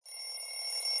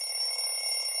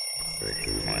Good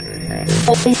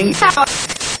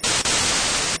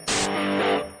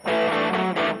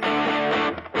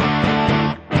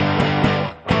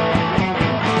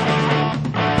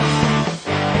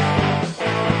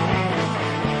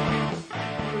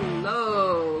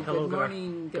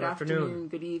afternoon,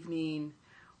 good evening.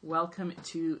 Welcome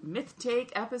to Myth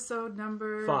Take episode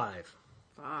number 5.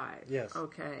 Yes.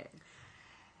 Okay.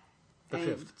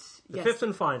 Fifth. The fifth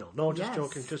and final. No, just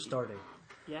joking, just starting.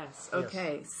 Yes.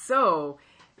 Okay. Yes. So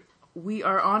we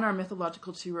are on our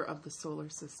mythological tour of the solar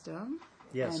system.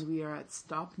 Yes. And we are at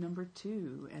stop number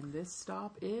 2. And this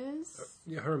stop is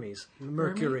Hermes.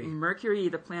 Mercury. Mercury,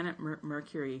 the planet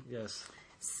Mercury. Yes.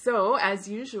 So, as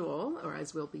usual, or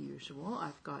as will be usual,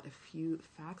 I've got a few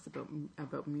facts about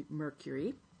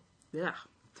Mercury. Yeah.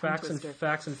 Facts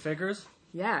and figures?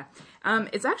 Yeah.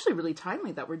 It's actually really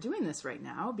timely that we're doing this right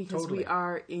now because we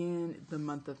are in the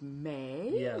month of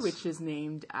May, which is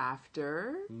named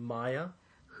after Maya,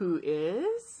 who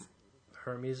is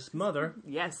Hermes' mother.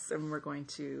 Yes, and we're going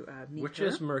to meet Which her.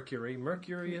 is Mercury.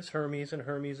 Mercury is Hermes, and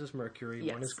Hermes is Mercury.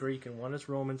 Yes. One is Greek and one is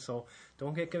Roman, so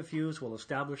don't get confused. We'll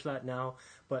establish that now.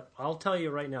 But I'll tell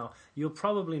you right now, you'll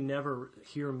probably never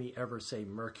hear me ever say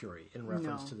Mercury in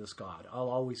reference to this god. I'll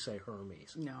always say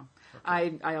Hermes. No.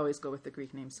 Okay. I always go with the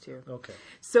Greek names too. Okay.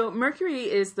 So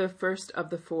Mercury is the first of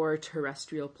the 4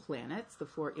 terrestrial planets, the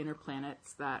 4 inner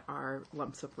planets that are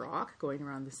lumps of rock going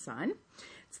around the sun.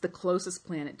 It's the closest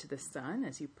planet to the sun,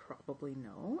 as you probably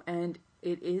know, and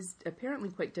it is apparently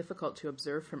quite difficult to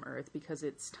observe from Earth because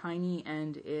it's tiny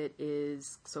and it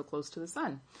is so close to the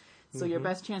sun. So your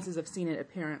best chances of seeing it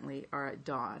apparently are at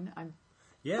dawn.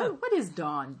 What is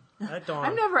dawn? At dawn.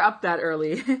 I'm never up that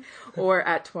early, or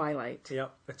at twilight. Yeah,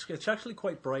 it's actually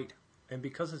quite bright, and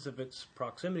because of its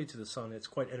proximity to the sun, it's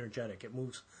quite energetic. It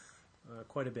moves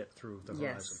quite a bit through the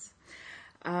horizon.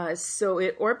 So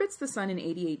it orbits the sun in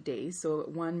 88 days. So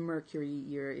 1 Mercury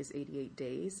year is 88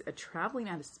 days, traveling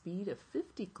at a speed of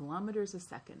 50 kilometers a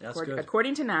second. That's good.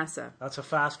 According to NASA. That's a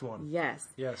fast one. Yes.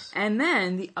 Yes. And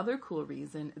then the other cool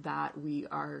reason that we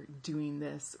are doing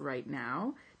this right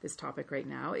now, this topic right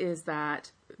now, is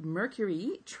that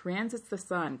Mercury transits the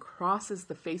sun, crosses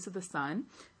the face of the sun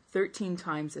 13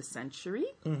 times a century.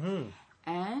 Mm-hmm.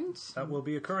 And that will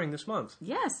be occurring this month.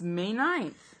 Yes, May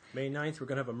 9th. May 9th, we're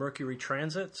going to have a Mercury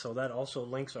transit, so that also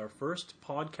links our first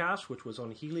podcast, which was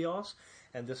on Helios,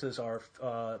 and this is our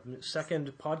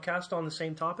second podcast on the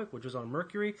same topic, which is on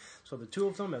Mercury. So the two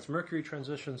of them, as Mercury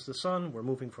transitions the sun, we're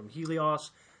moving from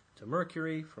Helios to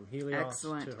Mercury, from Helios to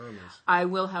Hermes. I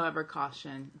will, however,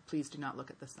 caution, please do not look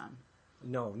at the sun.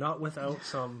 No, not without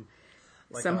some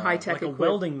high-tech like a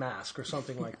welding mask or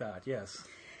something like that, yes.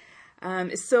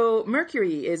 So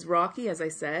Mercury is rocky, as I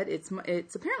said. It's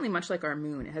apparently much like our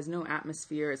moon. It has no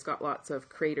atmosphere. It's got lots of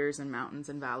craters and mountains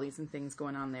and valleys and things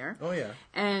going on there. Oh yeah.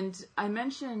 And I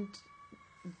mentioned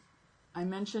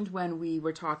when we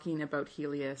were talking about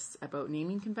Helios about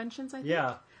naming conventions, I think.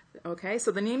 Yeah. Okay, so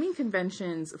the naming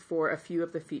conventions for a few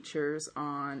of the features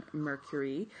on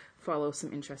Mercury follow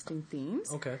some interesting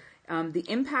themes. Okay. The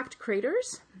impact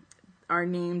craters are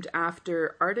named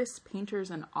after artists, painters,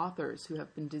 and authors who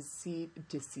have been deceased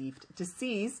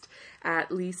at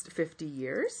least 50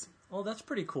 years. Oh, that's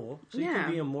pretty cool. So you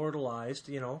can be immortalized,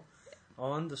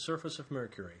 on the surface of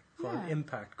Mercury for an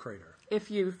impact crater. If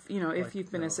you've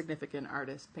been a significant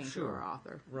artist, painter, or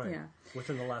author. Right. Yeah.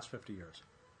 Within the last 50 years.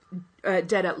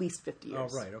 Dead at least 50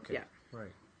 years. Oh, right. Okay. Yeah.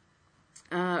 Right.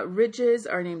 Ridges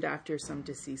are named after some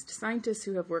deceased scientists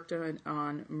who have worked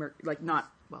on Mercury,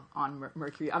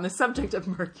 on the subject of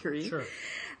Mercury. Sure.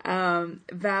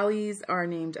 Valleys are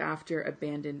named after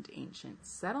abandoned ancient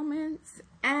settlements,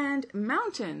 and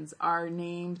mountains are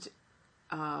named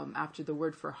after the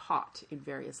word for hot in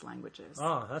various languages.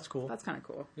 Ah, that's cool. That's kind of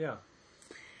cool. Yeah.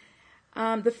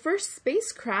 The first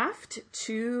spacecraft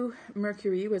to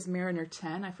Mercury was Mariner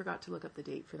 10. I forgot to look up the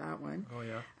date for that one. Oh,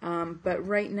 yeah. But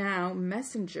right now,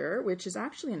 Messenger, which is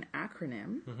actually an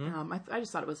acronym, I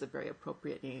just thought it was a very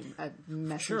appropriate name,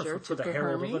 Messenger for the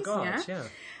Herald Hermes, of the Gods, yeah.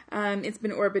 It's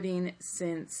been orbiting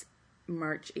since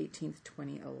March 18th,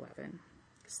 2011.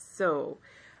 So,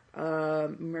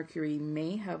 Mercury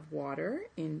may have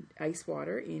ice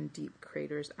water in deep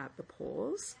craters at the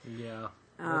poles. Yeah.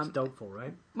 That's doubtful,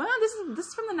 right? Well, this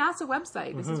is from the NASA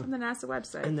website. This is from the NASA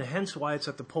website. And hence why it's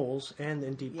at the poles and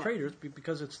in deep craters,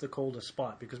 because it's the coldest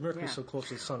spot, because Mercury's so close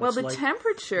to the sun. Well, it's the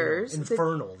temperatures...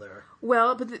 infernal there.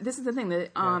 Well, but this is the thing. The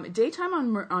daytime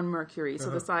on Mercury, so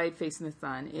the side facing the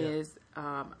sun, is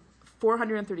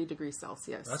 430 degrees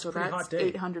Celsius. That's so a pretty that's hot day.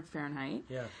 800 Fahrenheit.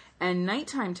 Yeah. And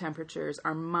nighttime temperatures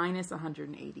are minus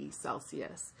 180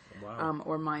 Celsius. Wow.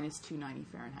 Or minus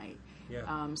 290 Fahrenheit.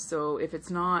 Yeah. So if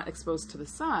it's not exposed to the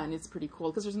sun, it's pretty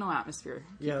cold because there's no atmosphere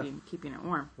keeping it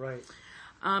warm. Right.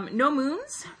 No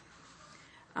moons.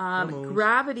 No moons.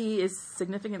 Gravity is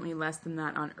significantly less than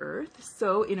that on Earth.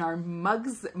 So in our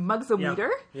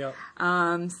mugsometer,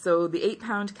 so the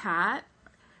 8-pound cat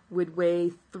would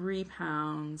weigh 3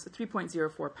 pounds,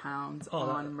 3.04 pounds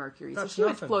on Mercury. So she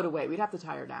would float away. We'd have to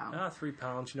tie her down. 3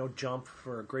 pounds, jump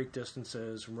for great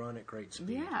distances, run at great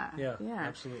speed. Yeah.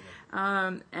 Absolutely.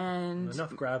 And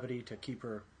enough gravity to keep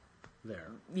her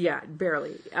there. Yeah,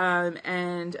 barely.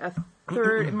 And a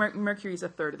third, Mercury's a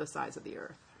third of the size of the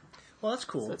Earth. Well, that's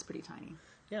cool. So it's pretty tiny.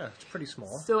 Yeah, it's pretty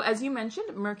small. So as you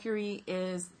mentioned, Mercury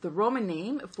is the Roman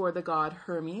name for the god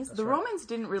Hermes. That's the right. Romans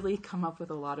didn't really come up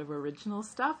with a lot of original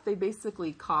stuff. They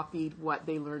basically copied what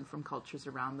they learned from cultures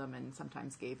around them and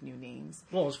sometimes gave new names.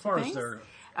 Well, as far as their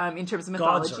in terms of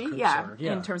gods mythology, are concerned,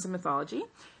 in terms of mythology.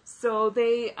 So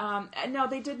they no,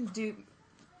 they didn't do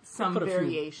some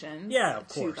variations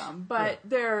to them, but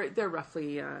they're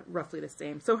roughly the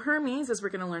same. So Hermes, as we're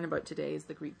going to learn about today, is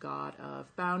the Greek god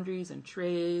of boundaries and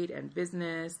trade and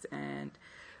business and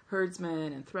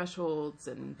herdsmen and thresholds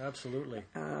and absolutely.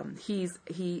 He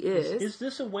is. Is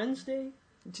this a Wednesday?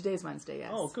 Today's Wednesday, yes.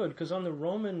 Oh, good, because on the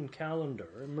Roman calendar,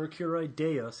 Mercury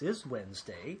Deus is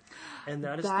Wednesday, and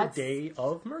that is the day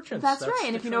of merchants. That's right,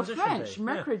 and if you know French,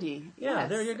 Mercredi. Yeah,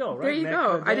 there you go. Right? There you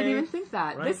go. I didn't even think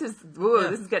that. Right? This is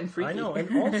getting freaky. I know,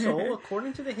 and also,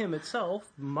 according to the hymn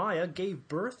itself, Maya gave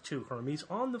birth to Hermes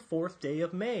on the 4th day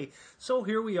of May. So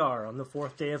here we are on the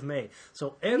 4th day of May.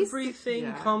 So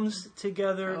everything comes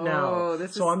together now.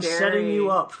 So I'm setting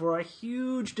you up for a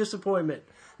huge disappointment.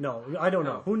 No, I don't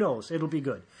know. Who knows? It'll be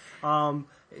good.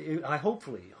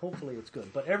 Hopefully it's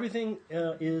good. But everything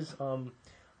is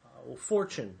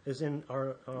fortune is in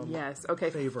our yes. Okay.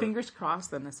 favor. Fingers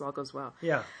crossed. Then this all goes well.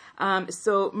 Yeah.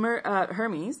 So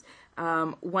Hermes,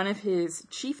 one of his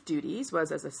chief duties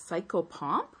was as a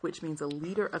psychopomp, which means a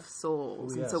leader of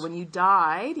souls. Yes. And so when you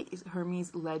died,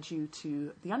 Hermes led you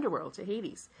to the underworld, to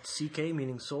Hades. Psyche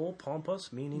meaning soul,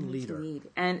 pompos meaning leader.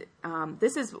 And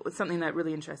this is something that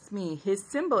really interests me. His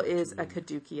symbol is a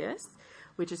caduceus,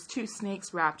 which is 2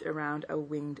 snakes wrapped around a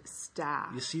winged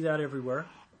staff. You see that everywhere.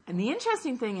 And the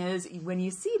interesting thing is, when you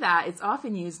see that, it's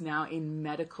often used now in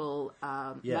medical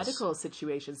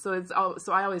situations. So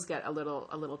I always get a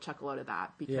little chuckle out of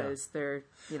that because they're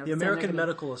the American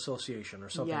Medical Association or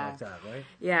something like that, right?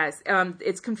 Yes,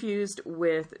 it's confused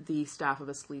with the staff of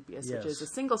Asclepius, which is a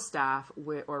single staff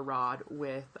or rod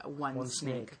with one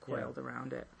snake coiled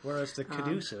around it. Whereas the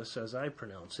caduceus, as I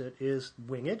pronounce it, is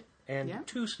winged and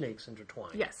 2 snakes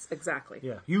intertwined. Yes, exactly.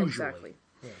 Yeah, usually. Exactly.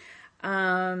 Yeah.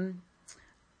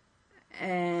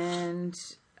 And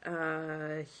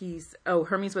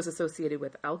Hermes was associated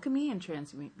with alchemy and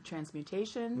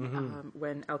transmutation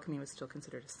when alchemy was still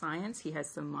considered a science. He has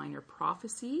some minor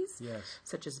prophecies,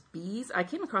 such as bees. I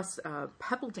came across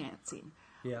pebble dancing.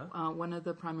 Yeah. One of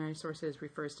the primary sources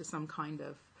refers to some kind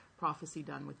of prophecy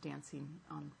done with dancing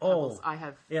on pebbles.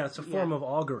 It's a form of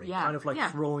augury, kind of like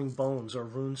throwing bones or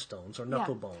rune stones or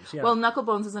knuckle bones. Yeah. Well, knuckle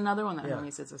bones is another one that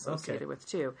Hermes is associated with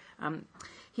too.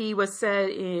 He was said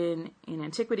in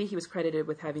antiquity, he was credited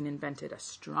with having invented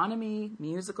astronomy,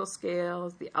 musical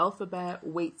scales, the alphabet,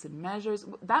 weights and measures.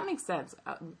 That makes sense.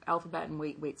 Alphabet and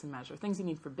weights and measure, things you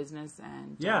need for business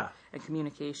and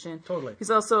communication. Totally. He's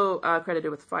also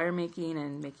credited with fire making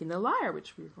and making the lyre,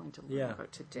 which we're going to learn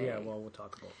about today. Yeah, well, we'll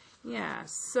talk about. Yeah,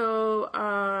 so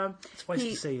it's nice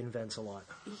to say invents a lot.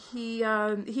 He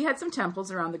had some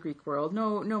temples around the Greek world.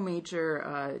 No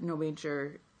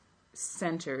major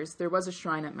centers. There was a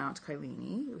shrine at Mount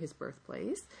Kyllene, his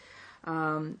birthplace.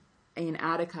 In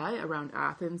Attica, around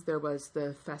Athens, there was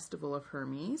the Festival of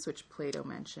Hermes, which Plato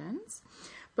mentions.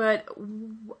 But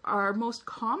our most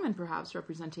common, perhaps,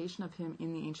 representation of him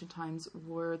in the ancient times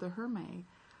were the Hermes.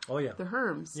 Oh, yeah. The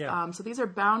Hermes. Yeah. So these are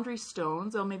boundary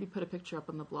stones. I'll maybe put a picture up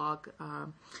on the blog.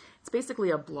 It's basically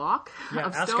a block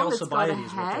of stone that's got a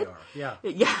head. Yeah.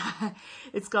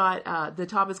 It's got, the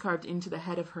top is carved into the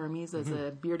head of Hermes as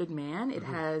a bearded man. It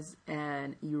has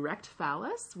an erect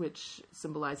phallus, which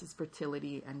symbolizes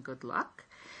fertility and good luck.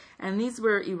 And these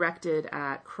were erected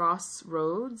at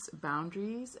crossroads,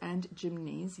 boundaries, and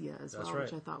gymnasia as well,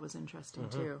 which I thought was interesting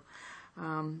too.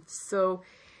 So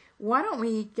why don't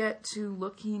we get to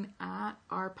looking at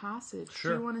our passage?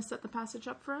 Sure. Do you want to set the passage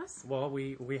up for us? Well,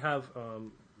 we have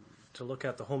to look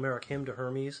at the Homeric hymn to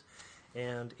Hermes,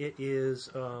 and it is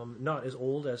not as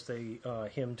old as the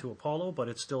hymn to Apollo, but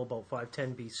it's still about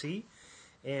 510 BC.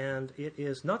 and it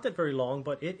is not that very long,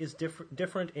 but it is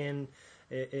different in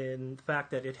the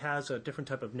fact that it has a different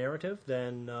type of narrative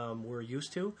than we're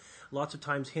used to. Lots of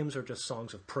times hymns are just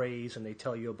songs of praise, and they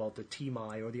tell you about the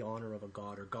timai, or the honor of a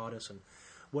god or goddess, and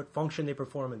what function they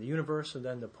perform in the universe, and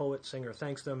then the poet singer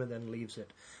thanks them and then leaves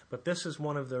it. But this is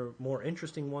one of the more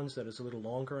interesting ones that is a little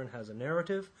longer and has a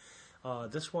narrative.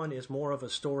 This one is more of a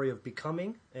story of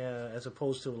becoming, as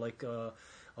opposed to like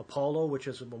Apollo, which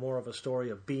is more of a story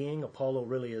of being. Apollo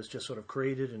really is just sort of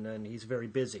created, and then he's very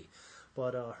busy.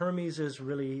 But Hermes is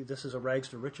really, this is a rags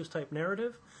to riches type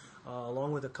narrative,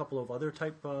 along with a couple of other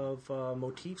type of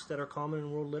motifs that are common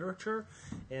in world literature.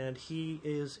 And he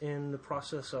is in the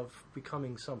process of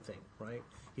becoming something, right?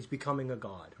 He's becoming a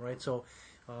god, right? So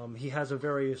he has a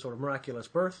very sort of miraculous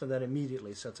birth, and then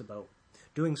immediately sets about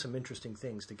doing some interesting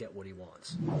things to get what he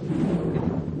wants.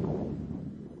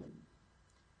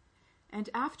 And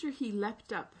after he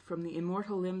leapt up from the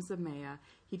immortal limbs of Maia,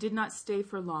 he did not stay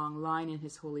for long lying in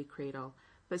his holy cradle,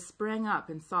 but sprang up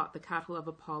and sought the cattle of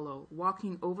Apollo,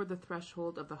 walking over the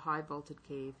threshold of the high vaulted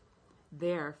cave.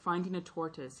 There, finding a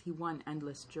tortoise, he won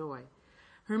endless joy.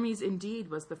 Hermes indeed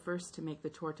was the first to make the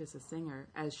tortoise a singer,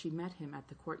 as she met him at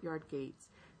the courtyard gates,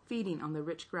 feeding on the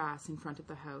rich grass in front of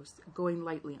the house, going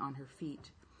lightly on her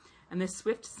feet. And the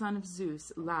swift son of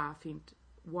Zeus, laughing,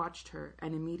 watched her,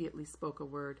 and immediately spoke a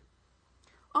word.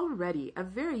 Already a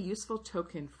very useful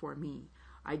token for me.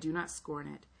 I do not scorn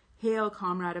it. Hail,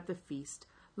 comrade of the feast,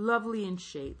 lovely in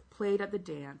shape, played at the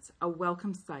dance, a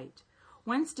welcome sight.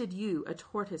 Whence did you, a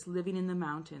tortoise living in the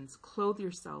mountains, clothe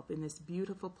yourself in this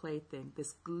beautiful plaything,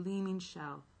 this gleaming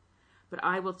shell? But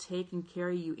I will take and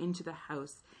carry you into the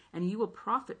house, and you will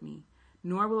profit me,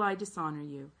 nor will I dishonor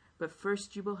you, but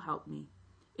first you will help me.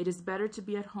 It is better to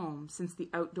be at home, since the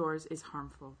outdoors is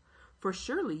harmful. For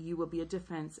surely you will be a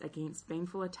defense against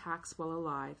baneful attacks while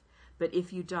alive, but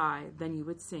if you die, then you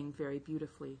would sing very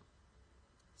beautifully.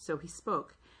 So he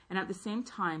spoke, and at the same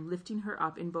time, lifting her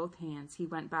up in both hands, he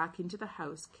went back into the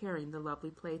house, carrying the lovely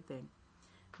plaything.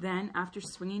 Then, after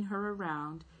swinging her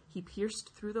around, he pierced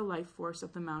through the life force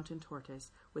of the mountain tortoise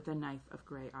with a knife of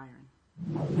gray iron.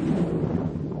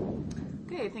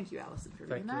 Okay, thank you, Allison, for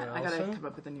reading that. I gotta come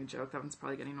up with a new joke. That one's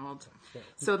probably getting old. Yeah.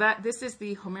 So this is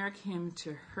the Homeric hymn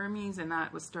to Hermes, and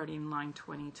that was starting line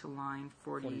 20 to line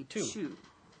 42.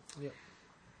 Yep.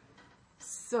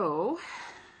 So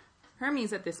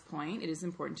Hermes, at this point, it is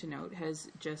important to note, has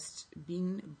just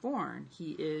been born.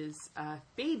 He is a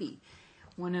baby,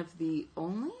 one of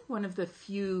the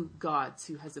few gods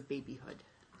who has a babyhood.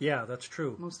 Yeah, that's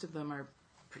true. Most of them are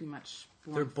pretty much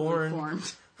they're born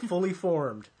fully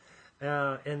formed.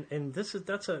 And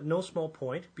that's a no small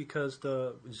point, because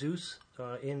the Zeus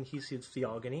in Hesiod's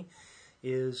Theogony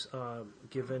is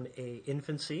given a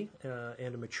infancy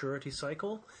and a maturity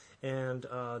cycle, and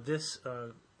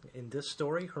in this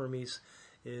story, Hermes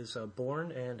is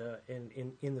born, and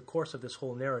in the course of this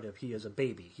whole narrative, he is a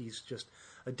baby. He's just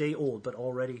a day old, but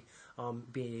already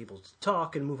being able to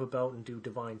talk and move about and do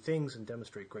divine things and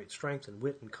demonstrate great strength and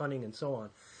wit and cunning and so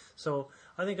on. So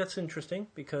I think that's interesting,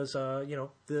 because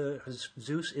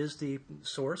Zeus is the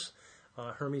source.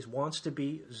 Hermes wants to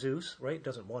be Zeus, right?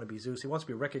 Doesn't want to be Zeus. He wants to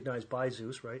be recognized by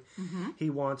Zeus, right? Mm-hmm. He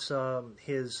wants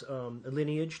his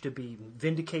lineage to be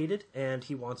vindicated, and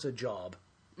he wants a job,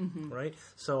 mm-hmm. right?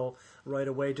 So right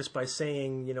away, just by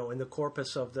saying, in the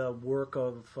corpus of the work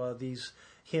of these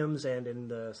hymns and in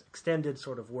the extended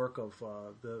sort of work of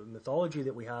the mythology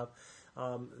that we have,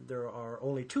 there are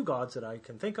only two gods that I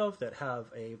can think of that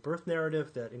have a birth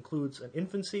narrative that includes an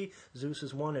infancy. Zeus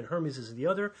is one and Hermes is the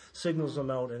other, signals them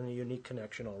out in a unique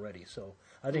connection already. So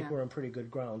I think we're on pretty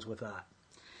good grounds with that.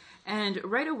 And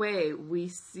right away, we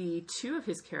see two of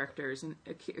his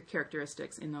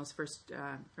characteristics in those first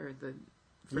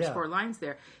four lines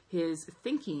there. His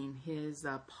thinking, his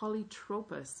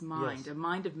polytropous mind, a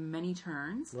mind of many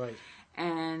turns, right,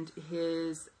 and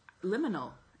his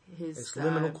liminal. His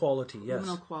liminal quality, yes.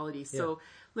 Liminal quality. So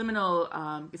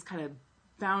liminal is kind of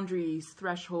boundaries,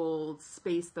 thresholds,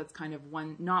 space that's kind of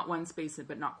not one space,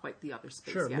 but not quite the other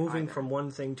space. Sure, moving from one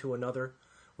thing to another,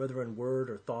 whether in word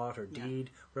or thought or deed,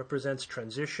 represents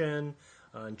transition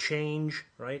and change,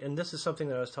 right? And this is something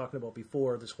that I was talking about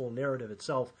before. This whole narrative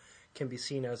itself can be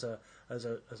seen as a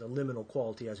liminal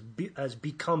quality, as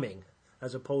becoming,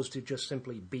 as opposed to just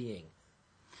simply being.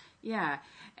 Yeah,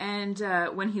 and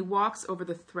when he walks over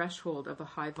the threshold of a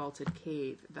high vaulted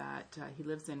cave that he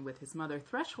lives in with his mother,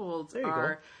 thresholds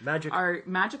are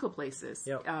magical places.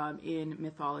 Yep. In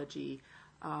mythology.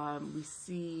 We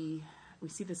see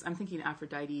this. I'm thinking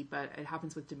Aphrodite, but it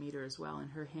happens with Demeter as well in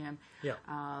her hymn. Yeah.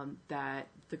 That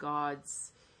the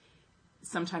gods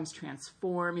sometimes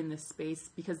transform in this space,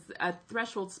 because a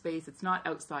threshold space, it's not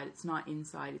outside, it's not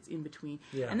inside, it's in between.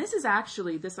 Yeah. And this is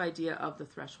actually, this idea of the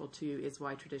threshold too is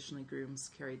why traditionally grooms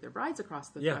carried their brides across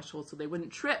the threshold, so they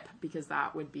wouldn't trip, because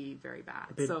that would be very bad.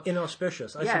 So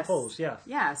inauspicious, I suppose.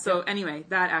 Yeah. So anyway,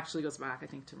 that actually goes back, I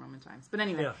think, to Roman times. But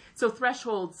anyway, so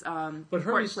thresholds, but important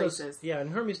Hermes places. and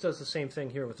Hermes does the same thing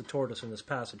here with the tortoise in this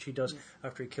passage. He does,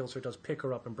 after he kills her, does pick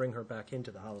her up and bring her back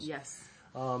into the house. Yes.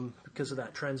 Because of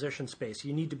that transition space.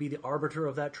 You need to be the arbiter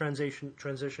of that transition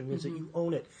means that you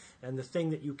own it, and the thing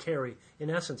that you carry, in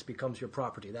essence, becomes your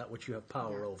property, that which you have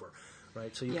power over.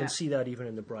 Right? So you can see that even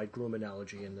in the bride-groom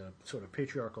analogy in the sort of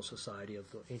patriarchal society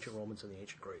of the ancient Romans and the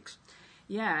ancient Greeks.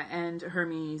 Yeah, and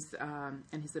Hermes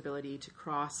and his ability to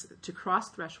cross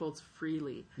thresholds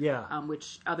freely,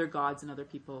 which other gods and other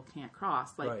people can't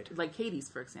cross. Like Hades,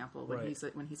 for example, when he's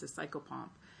a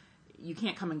psychopomp, you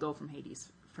can't come and go from Hades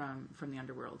from the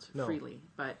underworld freely,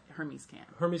 but Hermes can.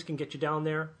 Hermes can get you down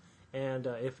there, and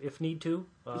if need to,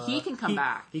 he can come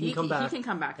back. He can come back. He can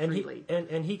come back freely,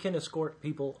 and he can escort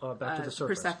people back to the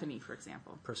surface. Persephone, for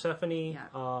example.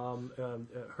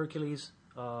 Hercules.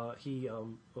 He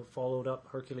followed up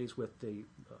Hercules with the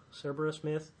Cerberus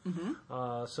myth.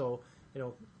 So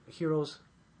heroes,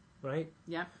 right?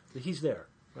 Yeah, he's there.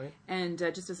 Right. And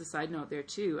just as a side note there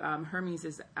too, Hermes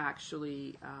is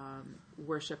actually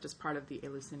worshipped as part of the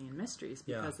Eleusinian mysteries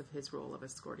because of his role of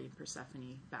escorting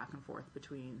Persephone back and forth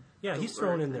between. Yeah, he's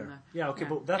thrown in there.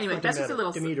 But that's anyway, for that's just a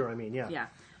little Demeter.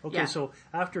 Okay, so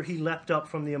after he leapt up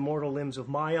from the immortal limbs of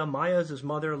Maya, Maya's his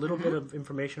mother. A little bit of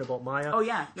information about Maya. Oh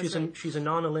yeah, she's a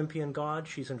non-Olympian god.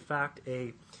 She's in fact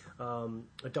a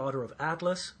daughter of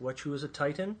Atlas, who is a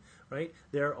Titan. Right?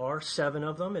 There are 7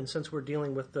 of them, and since we're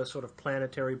dealing with the sort of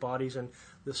planetary bodies and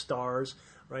the stars,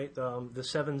 right? The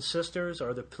 7 sisters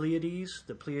are the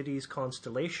Pleiades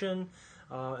constellation.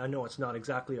 I know it's not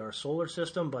exactly our solar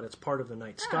system, but it's part of the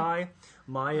night sky.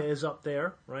 Maya is up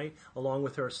there, right? Along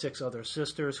with her 6 other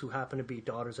sisters who happen to be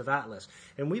daughters of Atlas.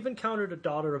 And we've encountered a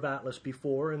daughter of Atlas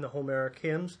before in the Homeric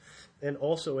hymns and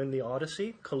also in the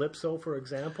Odyssey. Calypso, for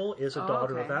example, is a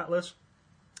daughter of Atlas.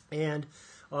 And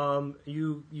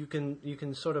you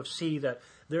can sort of see that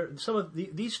some of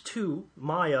these two,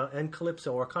 Maya and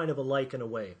Calypso, are kind of alike in a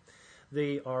way.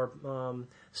 They are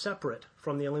separate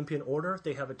from the Olympian order.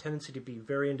 They have a tendency to be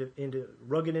very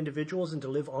rugged individuals and to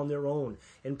live on their own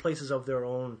in places of their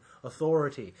own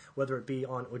authority, whether it be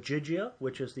on Ogygia,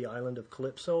 which is the island of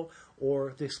Calypso,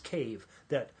 or this cave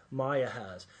that Maya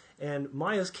has. And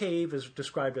Maya's cave is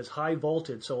described as high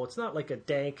vaulted, so it's not like a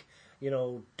dank,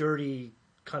 dirty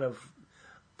kind of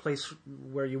place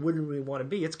where you wouldn't really want to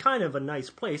be. It's kind of a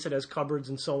nice place. It has cupboards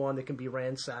and so on that can be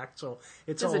ransacked, so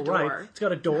it's all right. It's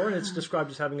got a door, and it's described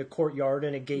as having a courtyard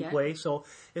and a gateway. So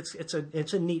it's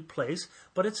a neat place,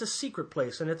 but it's a secret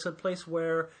place, and it's a place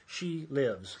where she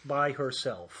lives by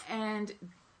herself. And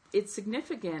it's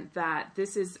significant that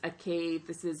this is a cave.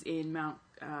 This is in Mount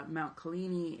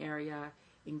Kyllene area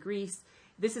in Greece.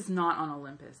 This is not on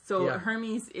Olympus. So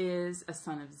Hermes is a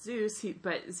son of Zeus,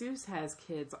 but Zeus has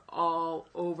kids all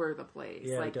over the place.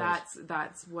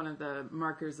 That's one of the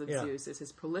markers of Zeus, is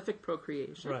his prolific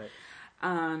procreation. Right.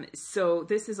 So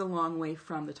this is a long way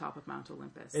from the top of Mount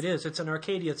Olympus. It is. It's an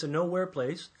Arcadia. It's a nowhere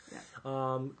place.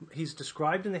 Yeah. He's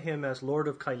described in the hymn as Lord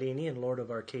of Kyllene and Lord of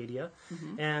Arcadia.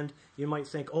 And you might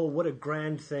think, oh, what a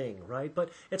grand thing, right? But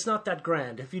it's not that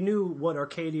grand. If you knew what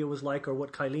Arcadia was like or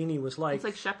what Kyllene was like... It's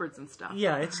like shepherds and stuff.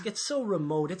 Yeah, it's so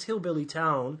remote. It's hillbilly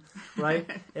town, right?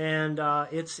 And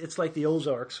it's like the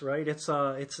Ozarks, right?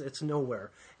 It's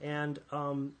nowhere. And...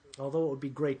 although it would be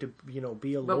great to, be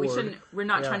a lord. But we're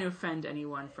not trying to offend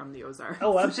anyone from the Ozarks.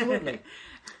 Oh, absolutely.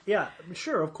 Yeah,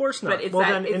 sure, of course not. But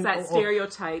it's that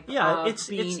stereotype of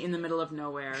being in the middle of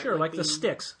nowhere. Sure, like the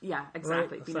sticks. Yeah,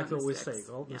 exactly. Right? It's like what we say,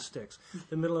 the sticks.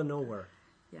 The middle of nowhere.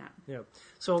 Yeah.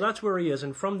 So that's where he is,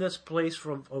 and from this place,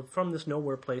 from this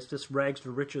nowhere place, this rags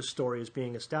to riches story is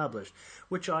being established,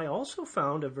 which I also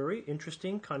found a very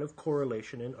interesting kind of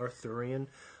correlation in Arthurian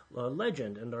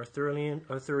legend and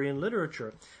Arthurian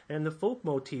literature, and the folk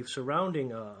motif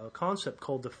surrounding a concept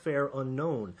called the fair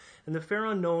unknown. And the fair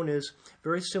unknown is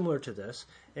very similar to this,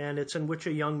 and it's in which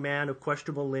a young man of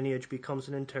questionable lineage becomes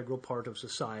an integral part of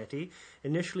society,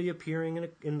 initially appearing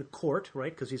in the court,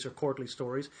 right, because these are courtly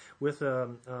stories, with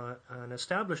an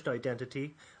established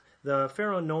identity. The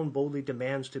fair unknown boldly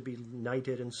demands to be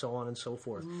knighted and so on and so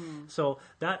forth. So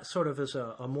that sort of is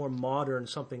a more modern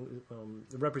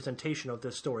representation of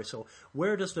this story. So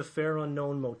where does the fair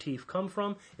unknown motif come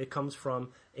from? It comes from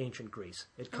ancient Greece.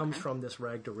 It comes from this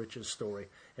rag to riches story,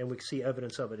 and we see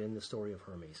evidence of it in the story of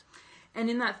Hermes. And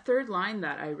in that third line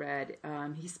that I read,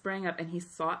 he sprang up and he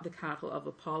sought the cattle of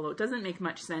Apollo. It doesn't make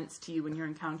much sense to you when you're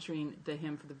encountering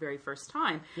him for the very first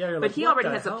time. Yeah, but like, he already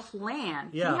has a plan.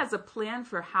 Yeah. He has a plan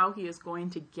for how he is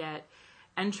going to get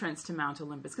entrance to Mount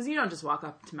Olympus. Because you don't just walk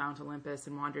up to Mount Olympus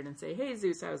and wander in and say, "Hey,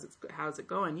 Zeus, how's it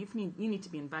going?" You need to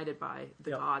be invited by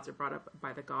the gods or brought up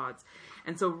by the gods.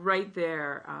 And so right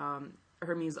there,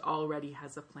 Hermes already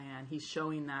has a plan. He's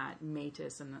showing that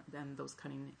Metis and those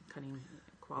cunning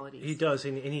qualities. He does,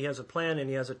 and he has a plan and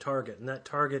he has a target, and that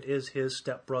target is his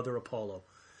stepbrother Apollo.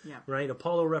 Yeah. Right?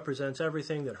 Apollo represents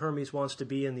everything that Hermes wants to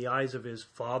be in the eyes of his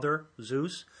father,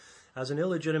 Zeus. As an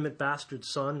illegitimate bastard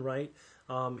son, right?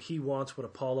 He wants what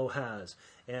Apollo has,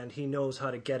 and he knows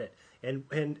how to get it. And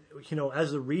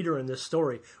as the reader in this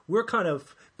story, we're kind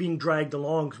of being dragged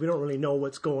along because we don't really know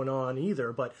what's going on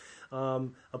either. But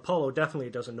Apollo definitely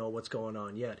doesn't know what's going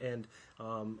on yet, and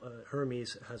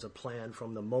Hermes has a plan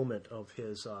from the moment of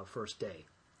his first day.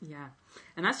 Yeah,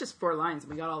 and that's just 4 lines.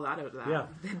 We got all that out of that. Yeah,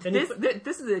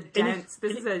 this is a dense.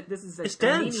 This is a it's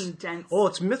dense. meaning dense. Oh,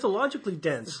 it's mythologically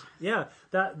dense. Yeah,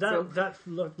 that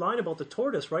line about the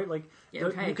tortoise, right? Like you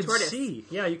can tortoise. see.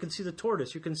 Yeah, you can see the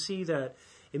tortoise. You can see that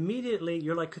immediately.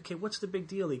 You're like, okay, what's the big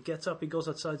deal? He gets up, he goes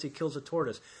outside, he kills a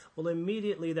tortoise. Well,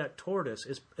 immediately that tortoise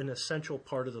is an essential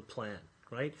part of the plan,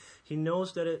 right? He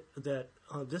knows that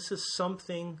this is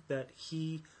something that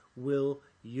he will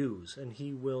use, and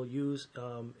he will use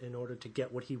in order to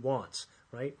get what he wants,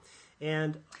 right?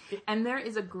 And there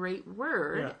is a great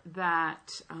word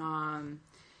that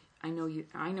I know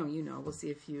you know. We'll see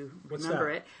if you remember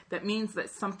it. That means that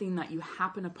something that you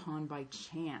happen upon by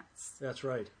chance. That's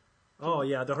right. Oh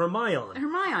yeah, the Hermione.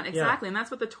 Hermione, exactly, and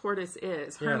that's what the tortoise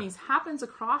is. Hermes happens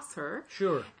across her,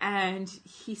 and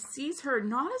he sees her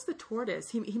not as the tortoise.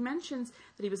 He mentions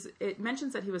that It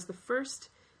mentions that he was the first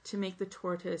to make the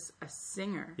tortoise a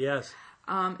singer. Yes.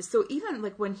 So even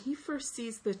like when he first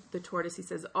sees the tortoise, he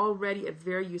says, "Already a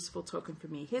very useful token for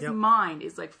me." His mind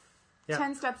is like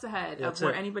 10 steps ahead of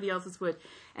where anybody else's would.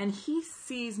 And he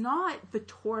sees not the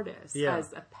tortoise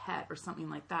as a pet or something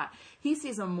like that. He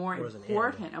sees a more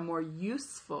important, a more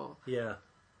useful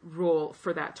role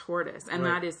for that tortoise. And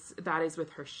that is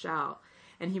with her shell.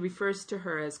 And he refers to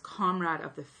her as comrade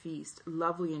of the feast,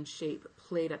 lovely in shape,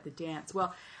 played at the dance.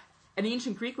 Well, an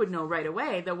ancient Greek would know right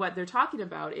away that what they're talking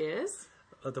about is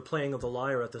the playing of the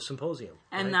lyre at the symposium,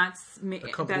 and right? that's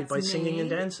accompanied by singing and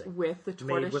dancing with the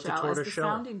tortoise shell as the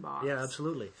sounding box. Yeah,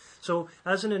 absolutely. So,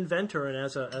 as an inventor and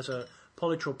as a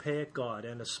polytropaic god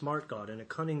and a smart god and a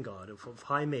cunning god of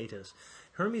high Metis,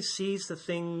 Hermes sees the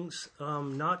things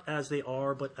not as they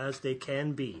are, but as they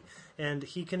can be, and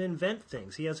he can invent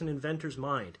things. He has an inventor's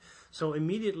mind. So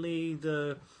immediately,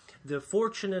 the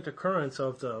fortunate occurrence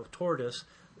of the tortoise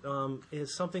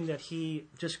is something that he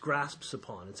just grasps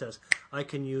upon and says, "I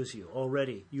can use you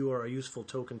already. You are a useful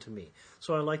token to me."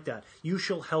 So I like that. "You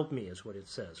shall help me" is what it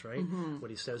says, right? Mm-hmm. What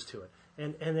he says to it.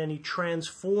 And then he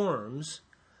transforms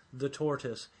the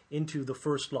tortoise into the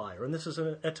first lyre. And this is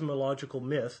an etymological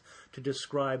myth to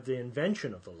describe the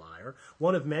invention of the lyre.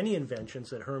 One of many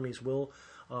inventions that Hermes will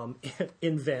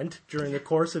invent during the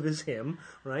course of his hymn,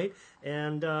 right?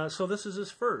 And so this is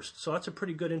his first. So that's a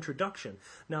pretty good introduction.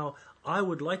 Now, I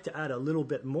would like to add a little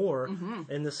bit more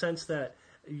in the sense that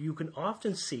you can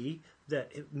often see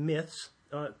that myths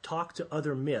talk to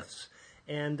other myths,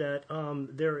 and that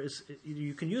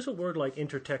you can use a word like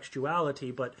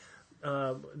intertextuality, but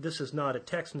this is not a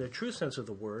text in the true sense of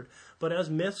the word, but as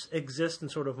myths exist in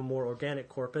sort of a more organic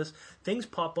corpus, things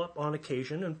pop up on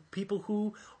occasion, and people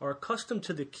who are accustomed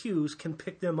to the cues can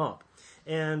pick them up.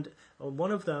 And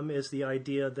one of them is the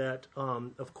idea that,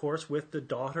 of course, with the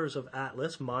daughters of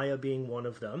Atlas, Maya being one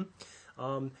of them,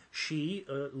 she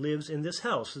lives in this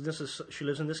house. She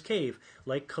lives in this cave,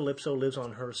 like Calypso lives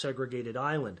on her segregated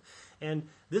island. And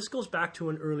this goes back to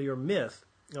an earlier myth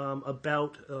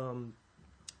about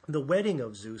the wedding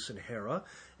of Zeus and Hera,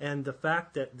 and the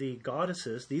fact that these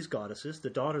goddesses, the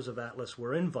daughters of Atlas,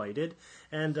 were invited,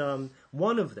 and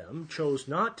one of them chose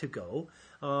not to go,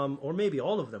 or maybe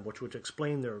all of them, which would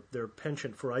explain their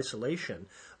penchant for isolation.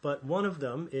 But one of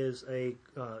them is a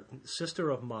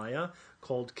sister of Maya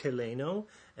called Keleno,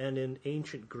 and in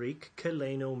ancient Greek,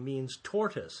 Keleno means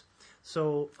tortoise.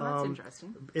 So that's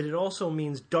interesting. It also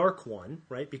means dark one,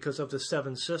 right? Because of the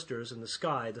 7 sisters in the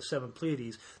sky, the 7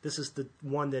 Pleiades. This is the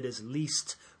one that is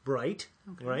least bright,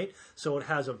 right? So it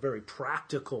has a very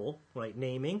practical, right,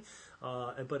 naming,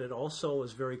 but it also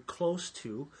is very close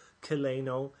to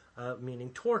Keleno, meaning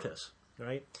tortoise,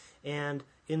 right? And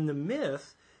in the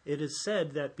myth, it is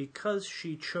said that because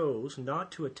she chose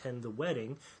not to attend the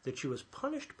wedding, that she was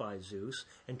punished by Zeus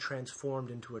and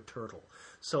transformed into a turtle.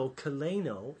 So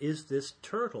Kaleno is this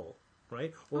turtle,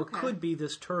 right? Or could be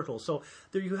this turtle. So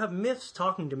there you have myths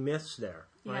talking to myths there,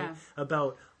 right?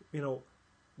 About,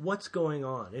 what's going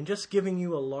on. And just giving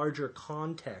you a larger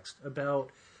context about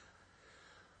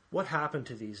what happened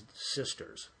to these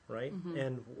sisters, right?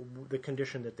 And the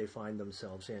condition that they find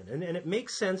themselves in. And it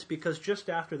makes sense because just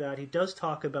after that, he does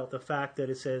talk about the fact that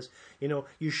it says,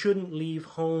 you shouldn't leave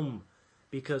home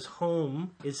because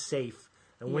home is safe.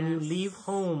 And when you leave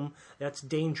home, that's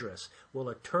dangerous. Well,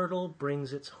 a turtle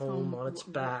brings its home on its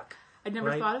back. I'd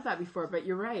never thought of that before, but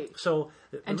you're right. So,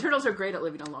 and turtles are great at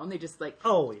living alone. They just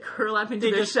curl up into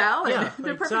their shell, and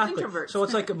they're perfect introverts. So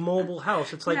it's like a mobile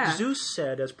house. It's like Zeus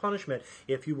said as punishment: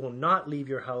 if you will not leave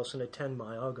your house and attend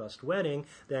my august wedding,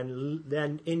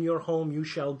 then in your home you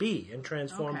shall be, and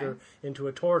transformed her into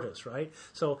a tortoise. Right.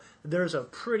 So there's a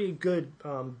pretty good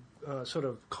sort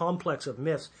of complex of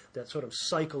myths that sort of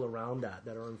cycle around that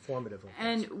are informative.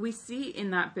 And we see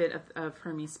in that bit of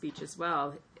Hermes' speech as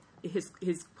well, his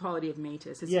quality of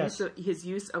metis, his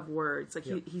use of words. Like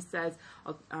he says,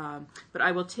 but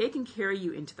I will take and carry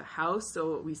you into the house.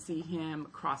 So we see him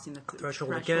crossing the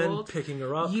threshold again, picking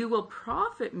her up. You will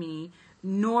profit me,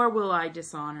 nor will I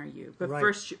dishonor you. But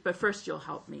first you'll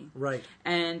help me. Right.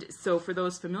 And so for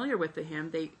those familiar with the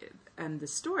hymn, and the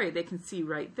story, they can see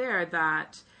right there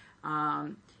that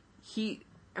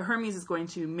Hermes is going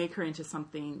to make her into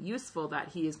something useful that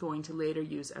he is going to later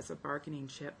use as a bargaining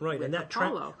chip with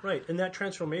Apollo. And that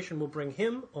transformation will bring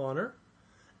him honor.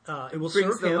 It will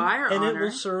Brings serve him, and honor. it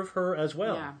will serve her as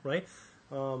well. Right?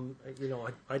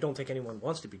 I don't think anyone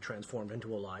wants to be transformed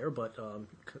into a liar, but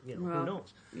who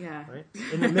knows? Yeah. Right?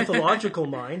 In the mythological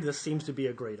mind, this seems to be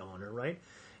a great honor, right?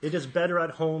 It is better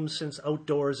at home since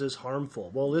outdoors is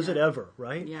harmful. Well, is it ever,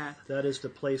 right? Yeah. That is the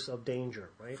place of danger,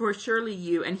 right? For surely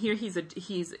you, and here he's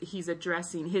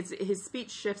addressing, his speech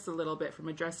shifts a little bit from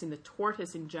addressing the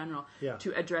tortoise in general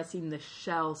to addressing the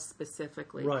shell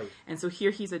specifically. Right. And so here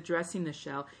he's addressing the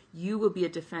shell. You will be a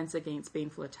defense against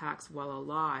baneful attacks while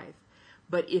alive.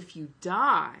 But if you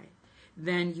die,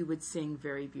 then you would sing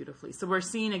very beautifully. So we're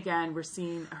seeing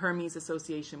Hermes'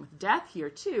 association with death here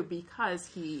too, because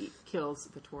he kills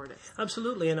the tortoise.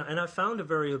 Absolutely, and I found a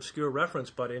very obscure reference,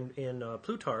 but in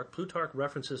Plutarch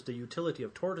references the utility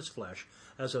of tortoise flesh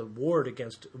as a ward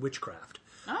against witchcraft.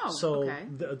 Oh, so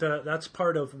okay. That's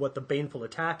part of what the baneful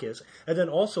attack is, and then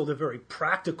also the very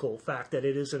practical fact that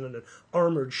it is in an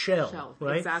armored shell,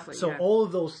 right? Exactly. So all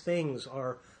of those things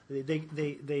are.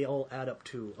 They all add up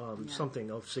to something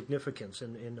of significance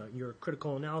in your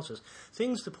critical analysis.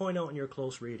 Things to point out in your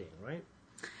close reading, right?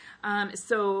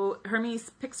 So Hermes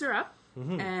picks her up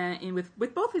and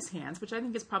with both his hands, which I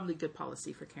think is probably good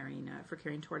policy for carrying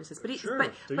tortoises. But I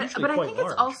think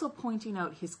it's also pointing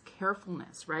out his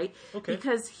carefulness, right? Okay.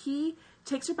 Because he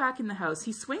takes her back in the house.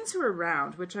 He swings her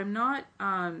around, which I'm not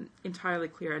entirely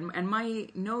clear. And my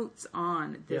notes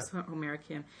on this Homeric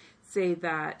hymn say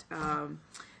that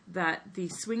the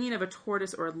swinging of a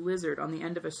tortoise or a lizard on the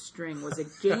end of a string was a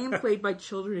game played by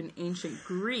children in ancient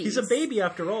Greece. He's a baby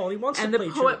after all. He wants to play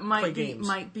games. And the poet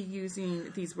might be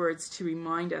using these words to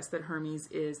remind us that Hermes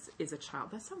is a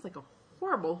child. That sounds like a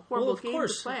horrible game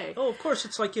to play. Oh, of course.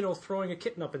 It's like, throwing a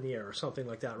kitten up in the air or something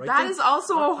like that, right? That is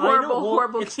also a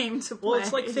horrible game to play. Well,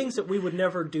 it's like things that we would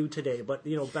never do today, but,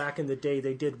 back in the day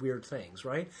they did weird things,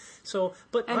 right? So,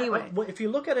 but anyway, if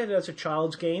you look at it as a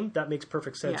child's game, that makes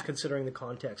perfect sense considering the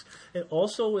context. It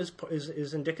also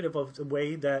is indicative of the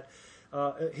way that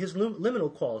his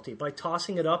liminal quality. By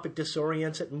tossing it up, it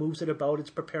disorients it and moves it about. It's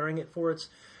preparing it for its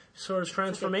sort of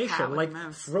transformation, like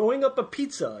throwing up a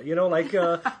pizza,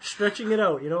 stretching it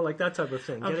out, like that type of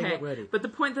thing, getting it ready. But the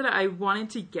point that I wanted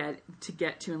to get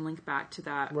to and link back to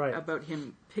that about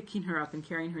him picking her up and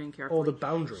carrying her in carefully. Oh, the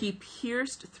boundary. He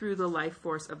pierced through the life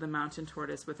force of the mountain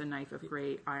tortoise with a knife of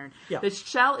gray iron. Yeah. The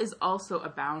shell is also a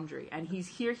boundary, and he's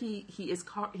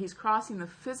crossing the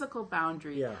physical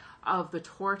boundary of the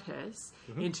tortoise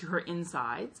into her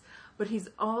insides. But he's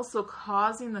also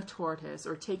causing the tortoise,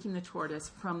 or taking the tortoise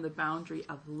from the boundary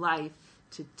of life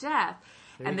to death.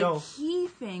 The key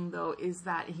thing, though, is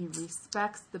that he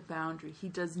respects the boundary. He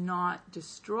does not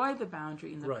destroy the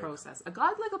boundary in the process. A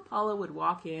god like Apollo would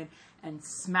walk in and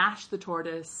smash the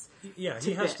tortoise. Yeah,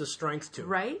 he has the strength to.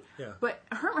 Right? Yeah. But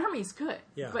Hermes could.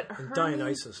 Yeah, but and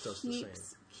Dionysus does the same.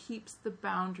 Keeps the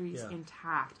boundaries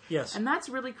intact. Yes. And that's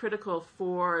really critical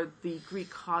for the Greek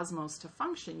cosmos to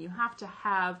function. You have to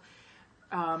have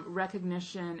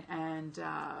recognition and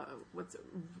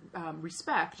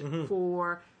respect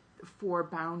for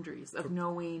boundaries, of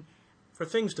knowing For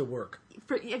things to work.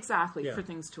 For Yeah.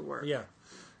 things to work. Yeah.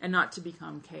 And not to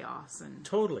become chaos. And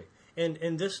Totally.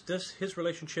 And this his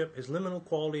relationship, his liminal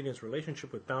quality and his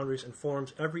relationship with boundaries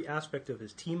informs every aspect of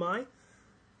his timai,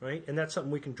 right? And that's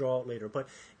something we can draw out later. But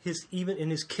even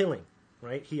in his killing,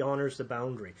 right? He honors the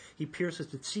boundary. He pierces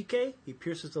the psyche, he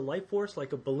pierces the life force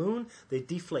like a balloon. They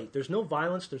deflate. There's no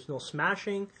violence, there's no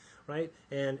smashing, right?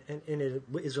 And it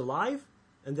is alive,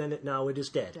 and then it is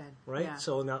dead. Right? Yeah.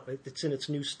 So now it's in its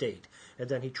new state. And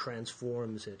then he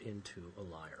transforms it into a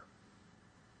lyre.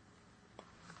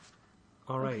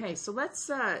 All right. Okay, so let's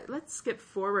skip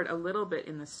forward a little bit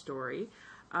in the story.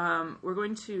 We're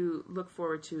going to look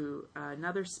forward to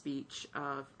another speech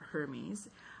of Hermes.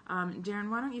 Darren,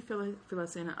 why don't you fill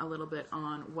us in a little bit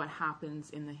on what happens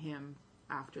in the hymn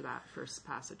after that first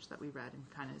passage that we read and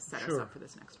kind of set us up for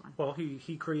this next one? Well,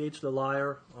 he creates the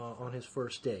lyre on his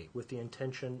first day with the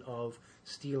intention of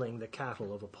stealing the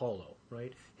cattle of Apollo,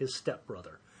 right? His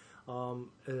stepbrother.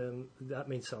 That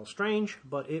may sound strange,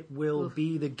 but it will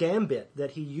be the gambit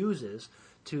that he uses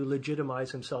to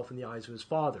legitimize himself in the eyes of his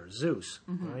father, Zeus,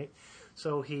 right?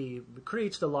 So he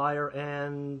creates the lyre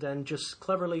and then just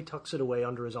cleverly tucks it away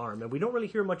under his arm. And we don't really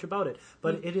hear much about it,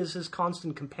 but it is his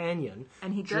constant companion.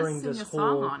 And he does during sing this a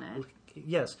whole, song on it.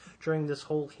 Yes, during this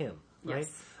whole hymn, right?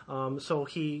 Yes. So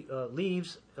he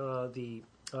leaves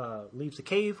the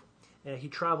cave, and he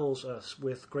travels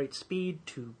with great speed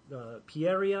to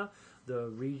Pieria, the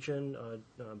region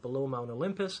below Mount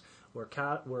Olympus, where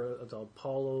the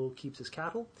Apollo keeps his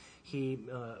cattle. He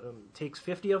takes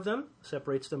 50 of them,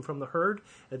 separates them from the herd,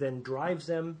 and then drives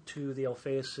them to the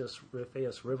Alpheus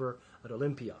River at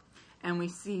Olympia. And we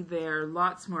see there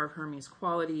lots more of Hermes'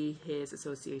 quality, his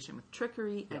association with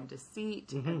trickery and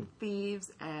deceit and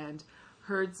thieves and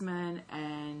herdsmen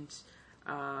and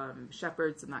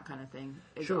shepherds and that kind of thing.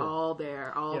 It's all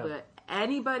there.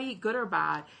 Anybody, good or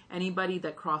bad, anybody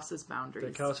that crosses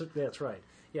boundaries. That's right.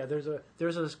 Yeah, there's a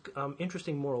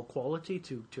interesting moral quality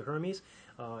to Hermes.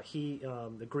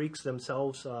 The Greeks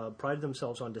themselves prided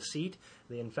themselves on deceit.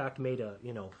 They in fact made a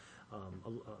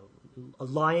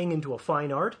lying into a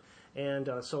fine art. And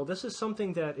so this is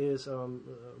something that is,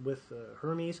 with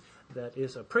Hermes, that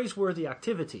is a praiseworthy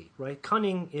activity, right?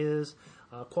 Cunning is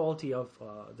a quality of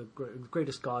the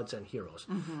greatest gods and heroes.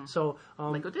 So,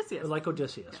 like Odysseus. Like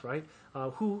Odysseus, right?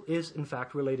 Who is, in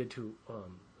fact, related to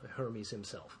Hermes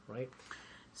himself, right?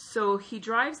 So he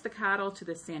drives the cattle to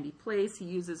this sandy place. He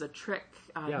uses a trick.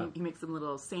 He makes them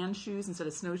little sand shoes instead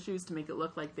of snowshoes to make it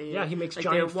look like he makes like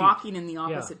giant they're walking in the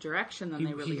opposite feet. direction than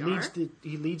they really are.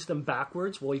 He leads them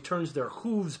backwards. Well, he turns their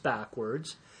hooves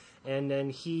backwards, and then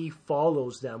he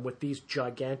follows them with these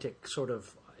gigantic sort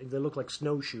of, they look like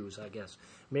snowshoes, I guess,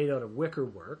 made out of wicker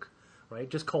work, right?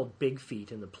 Just called Big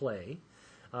Feet in the play.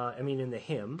 In the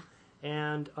hymn.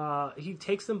 And he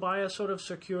takes them by a sort of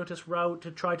circuitous route to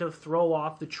try to throw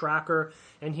off the tracker,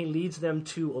 and he leads them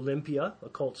to Olympia, a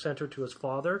cult center to his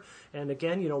father. And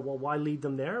again, why lead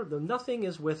them there? Nothing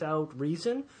is without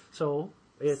reason, so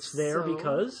it's there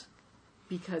because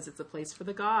it's a place for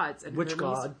the gods. And which Hermes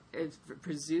god? Is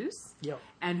for Zeus. Yeah.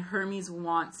 And Hermes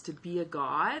wants to be a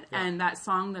god. Yeah. And that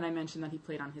song that I mentioned that he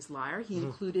played on his lyre, he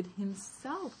included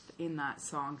himself in that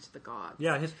song to the gods.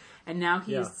 Yeah. And now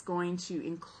he's going to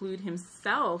include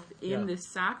himself in this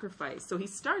sacrifice. So he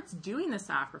starts doing the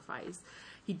sacrifice.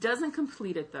 He doesn't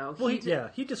complete it, though. Well,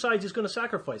 he decides he's going to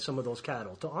sacrifice some of those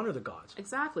cattle to honor the gods.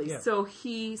 Exactly. Yeah. So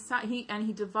he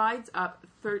divides up.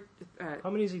 How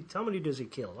many does he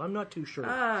kill? I'm not too sure.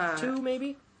 2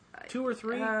 maybe, 2 or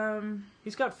 3.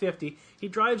 He's got 50. He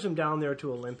drives them down there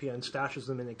to Olympia and stashes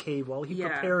them in the cave while he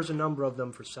prepares a number of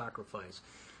them for sacrifice.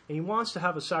 And he wants to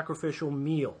have a sacrificial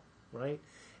meal, right?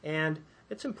 And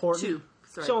it's important. 2.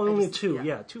 Sorry, so only 2.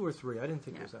 Yeah, 2 or 3. I didn't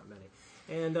think there's that many.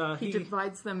 And he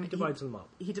divides them. He divides them up.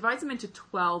 He divides them into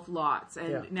 12 lots,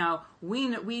 and now we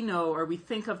know, or we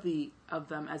think of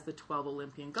them as the 12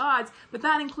 Olympian gods, but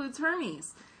that includes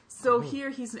Hermes. So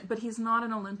here he's not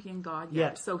an Olympian god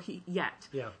yet. So he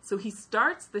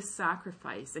starts this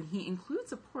sacrifice, and he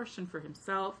includes a portion for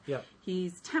himself. Yeah.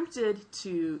 He's tempted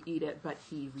to eat it, but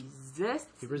he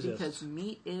resists. Because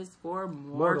meat is for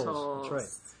mortals. That's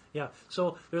right. Yeah,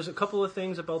 so there's a couple of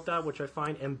things about that which I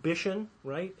find ambition,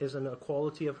 right, is a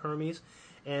quality of Hermes,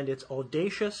 and it's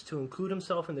audacious to include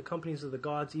himself in the companies of the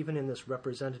gods, even in this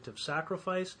representative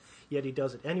sacrifice, yet he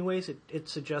does it anyways. It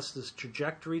suggests this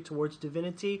trajectory towards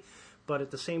divinity, but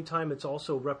at the same time it's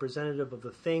also representative of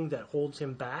the thing that holds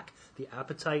him back, the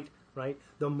appetite, right,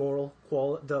 the mortal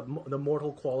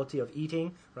quality of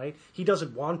eating, right? He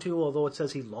doesn't want to, although it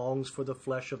says he longs for the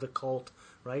flesh of the cult,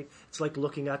 right? It's like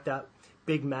looking at that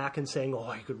Big Mac and saying, oh,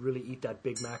 I could really eat that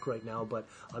Big Mac right now, but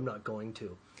I'm not going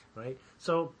to. right?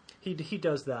 So he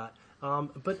does that.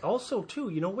 But also, too,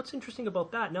 what's interesting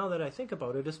about that, now that I think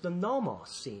about it, is the Nomos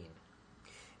scene.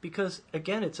 Because,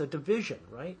 again, it's a division,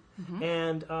 right? Mm-hmm.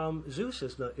 And Zeus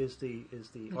is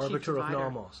the arbiter of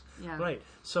Nomos. Yeah. Right.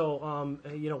 So,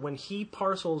 when he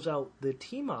parcels out the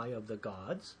timai of the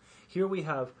gods, here we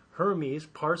have Hermes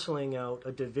parceling out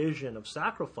a division of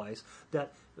sacrifice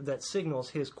that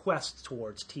signals his quest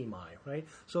towards timai, right?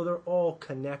 So they're all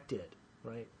connected,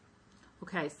 right?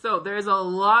 Okay, so there's a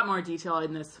lot more detail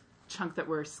in this chunk that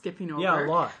we're skipping over. Yeah, a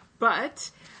lot.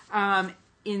 But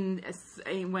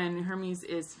when Hermes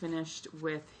is finished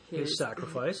with his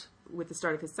sacrifice, with the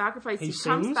start of his sacrifice, he sings.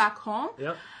 comes back home.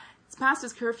 Yep. It's past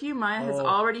his curfew. Maya has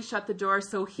already shut the door,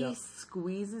 so he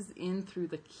squeezes in through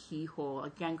the keyhole.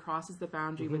 Again, crosses the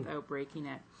boundary without breaking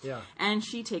it. Yeah. And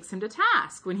she takes him to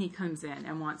task when he comes in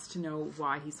and wants to know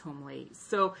why he's home late.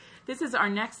 So this is our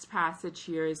next passage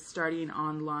here, is starting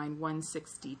on line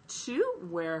 162,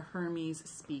 where Hermes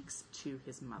speaks to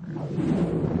his mother.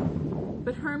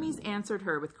 But Hermes answered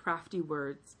her with crafty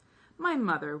words. My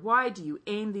mother, why do you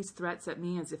aim these threats at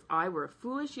me as if I were a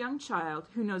foolish young child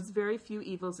who knows very few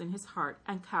evils in his heart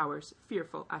and cowers,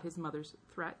 fearful at his mother's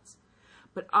threats?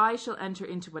 But I shall enter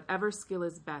into whatever skill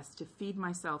is best to feed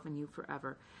myself and you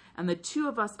forever, and the two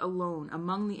of us alone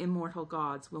among the immortal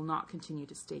gods will not continue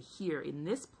to stay here in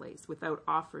this place without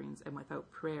offerings and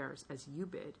without prayers as you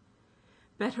bid.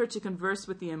 Better to converse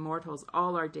with the immortals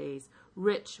all our days,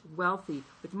 rich, wealthy,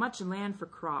 with much land for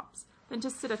crops, than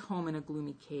to sit at home in a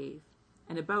gloomy cave.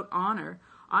 And about honor,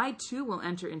 I too will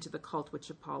enter into the cult which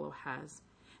Apollo has.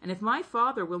 And if my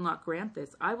father will not grant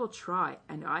this, I will try,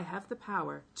 and I have the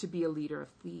power, to be a leader of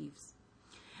thieves.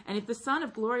 And if the son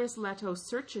of glorious Leto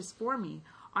searches for me,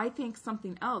 I think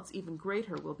something else even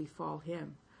greater will befall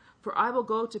him. For I will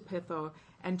go to Pytho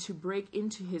and to break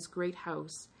into his great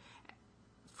house.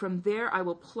 From there I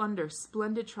will plunder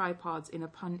splendid tripods in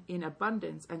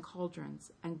abundance and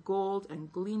cauldrons, and gold and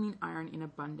gleaming iron in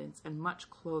abundance, and much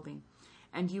clothing.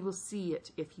 And you will see it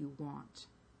if you want.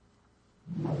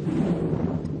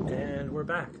 And we're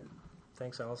back.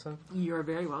 Thanks, Allison. You're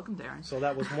very welcome, Darren. So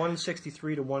that was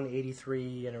 163 to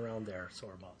 183 and around there,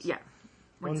 sort of. Yeah.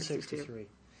 163.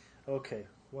 Okay,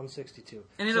 162.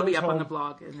 And it'll be up on the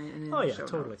blog. In oh, yeah, show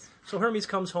totally. Notes. So Hermes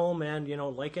comes home and,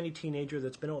 like any teenager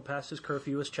that's been out past his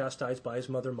curfew, is chastised by his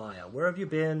mother Maya. Where have you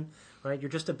been? Right? You're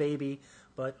just a baby.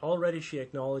 But already she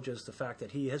acknowledges the fact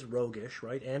that he is roguish,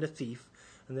 right, and a thief,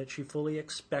 and that she fully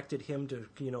expected him to,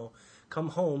 come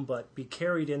home but be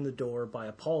carried in the door by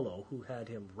Apollo, who had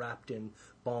him wrapped in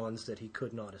bonds that he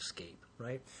could not escape,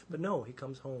 right? But no, he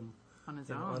comes home on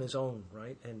his own,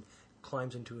 right, and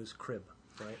climbs into his crib,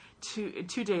 right?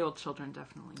 2-day-old children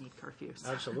definitely need curfews.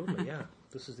 Absolutely, yeah.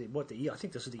 This is I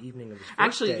think this is the evening of his first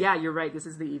Actually, day. Yeah, you're right. This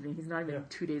is the evening. He's not even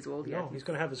 2 days old yet. No, he's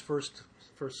going to have his first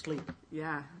sleep.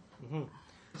 Yeah. Mm-hmm.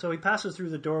 So he passes through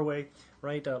the doorway,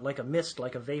 right, like a mist,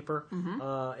 like a vapor.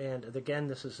 Mm-hmm. And again,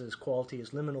 this is his quality,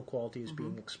 his liminal quality is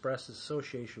being expressed, his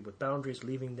association with boundaries,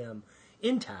 leaving them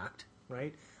intact,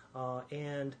 right?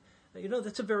 And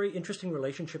that's a very interesting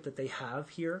relationship that they have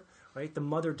here, right? The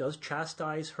mother does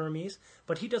chastise Hermes,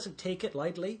 but he doesn't take it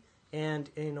lightly and,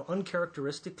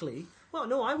 uncharacteristically. Well,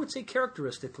 no, I would say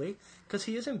characteristically, because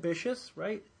he is ambitious,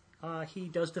 right? He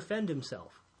does defend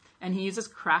himself. And he uses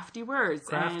crafty words.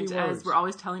 As we're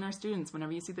always telling our students,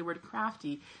 whenever you see the word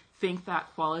crafty, think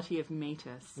that quality of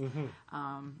metis,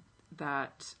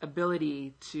 that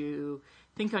ability to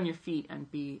think on your feet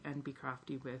and be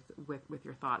crafty with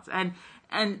your thoughts. And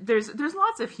there's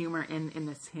lots of humor in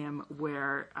this hymn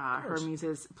where Hermes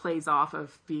plays off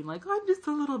of being like, oh, I'm just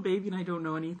a little baby and I don't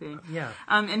know anything. Yeah.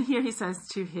 And here he says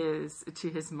to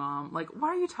his mom, like, why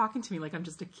are you talking to me like I'm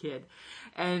just a kid?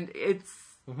 And it's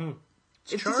charming.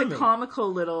 Just a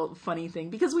comical little funny thing,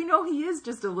 because we know he is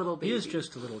just a little baby. He is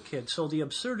just a little kid. So the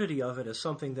absurdity of it is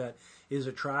something that is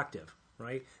attractive,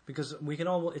 right? Because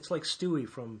it's like Stewie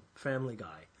from Family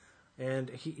Guy. And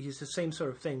he's the same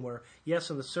sort of thing where, yes,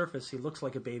 on the surface he looks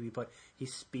like a baby, but he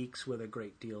speaks with a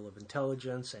great deal of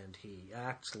intelligence and he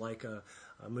acts like a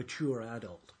mature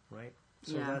adult, right?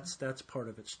 So that's part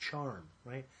of its charm,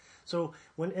 right? So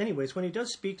when he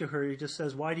does speak to her, he just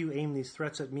says, why do you aim these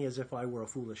threats at me as if I were a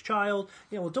foolish child?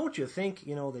 Well, don't you think,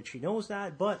 that she knows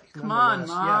that? But come on,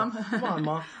 Mom. Yeah, come on,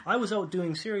 Mom. I was out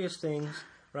doing serious things,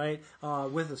 right,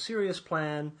 with a serious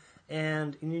plan.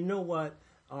 And you know what?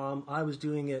 I was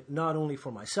doing it not only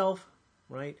for myself,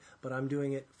 right, but I'm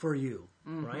doing it for you,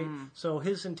 right? So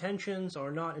his intentions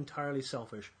are not entirely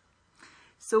selfish.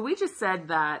 So we just said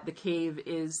that the cave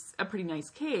is a pretty nice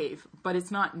cave, but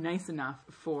it's not nice enough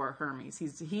for Hermes.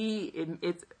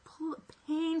 It's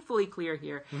painfully clear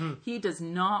here. He does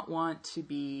not want to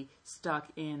be stuck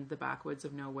in the backwoods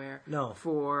of nowhere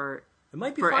for It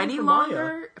might be for fine any for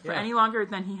longer Maya. any longer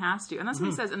than he has to. And that's what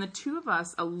he says. And the two of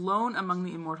us alone among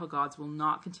the immortal gods will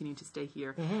not continue to stay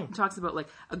here. He talks about like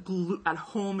at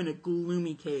home in a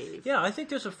gloomy cave. Yeah, I think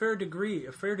there's a fair degree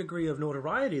of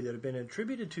notoriety that have been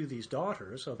attributed to these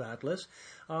daughters of Atlas.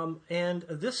 And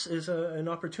this is an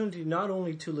opportunity not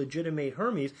only to legitimate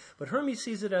Hermes, but Hermes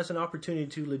sees it as an opportunity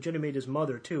to legitimate his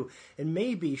mother too. And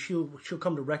maybe she'll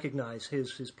come to recognize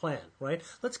his plan, right?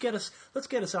 Let's get us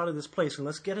out of this place, and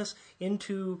let's get us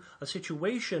into a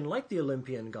situation like the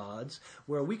Olympian gods,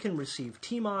 where we can receive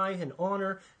timai and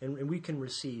honor, and we can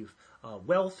receive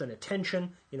wealth and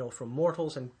attention, from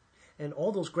mortals, and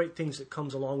all those great things that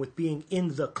comes along with being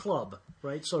in the club,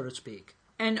 right, so to speak.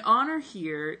 And honor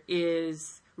here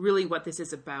is really what this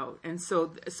is about. And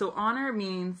so honor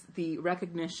means the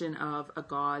recognition of a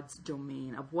god's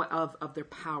domain, of their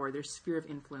power, their sphere of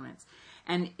influence.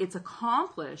 And it's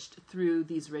accomplished through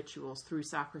these rituals, through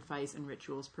sacrifice and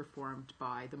rituals performed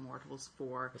by the mortals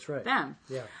for them.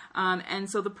 Yeah. And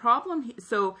so the problem,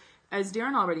 as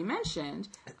Darren already mentioned,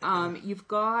 you've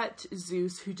got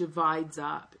Zeus who divides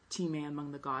up Time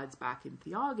among the gods back in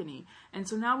theogony. And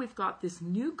so now we've got this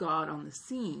new god on the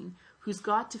scene who's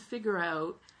got to figure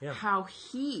out how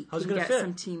he can get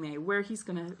some Time, where he's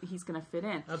gonna fit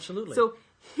in. Absolutely. So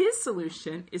his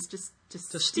solution is just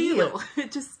to steal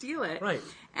it. To steal it, right?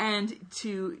 And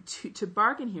to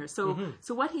bargain here. So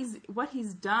what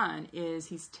he's done is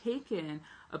he's taken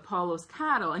Apollo's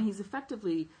cattle and he's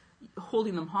effectively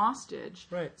holding them hostage,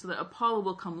 right? So that Apollo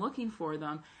will come looking for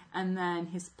them, and then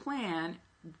his plan,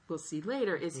 we'll see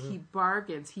later, is he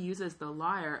bargains. He uses the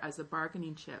lyre as a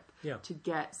bargaining chip to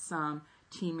get some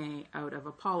Time out of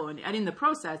Apollo, and in the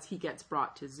process, he gets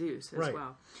brought to Zeus as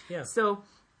well. Yeah. So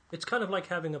it's kind of like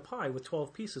having a pie with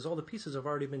 12 pieces. All the pieces have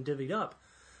already been divvied up,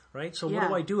 right? So what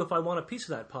do I do if I want a piece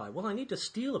of that pie? Well, I need to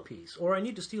steal a piece, or I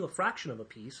need to steal a fraction of a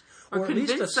piece, or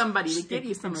convince somebody to give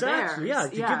you some of theirs. Yeah,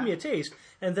 to give me a taste,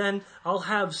 and then I'll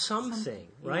have something,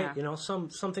 right?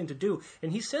 Something to do.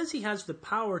 And he says he has the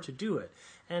power to do it.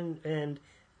 And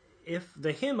if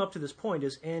the hymn up to this point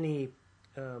is any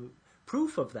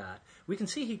proof of that, we can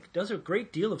see he does a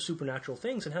great deal of supernatural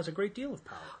things and has a great deal of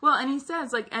power. Well, and he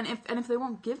says, and if they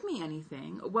won't give me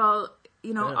anything, well,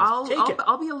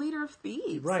 I'll be a leader of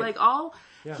thieves. Right. Like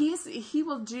he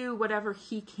will do whatever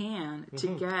he can to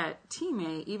get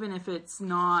Time, even if it's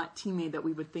not Time that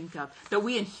we would think of, that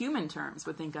we in human terms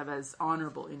would think of as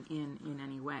honorable in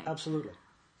any way. Absolutely.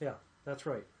 Yeah, that's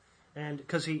right. And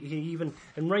because he even,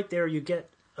 and right there you get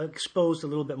exposed a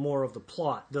little bit more of the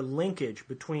plot, the linkage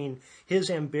between his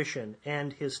ambition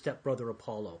and his stepbrother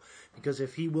Apollo. Because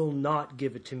if he will not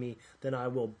give it to me, then I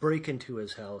will break into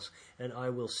his house and I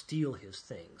will steal his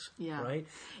things. Yeah. Right?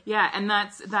 Yeah, and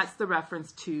that's the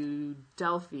reference to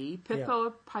Delphi.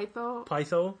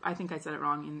 Pytho? I think I said it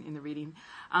wrong in the reading.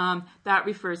 That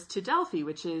refers to Delphi,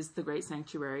 which is the great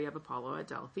sanctuary of Apollo at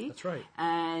Delphi. That's right.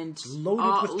 And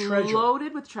loaded with treasure.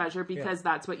 Loaded with treasure, because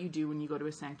that's what you do when you go to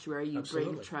a sanctuary. You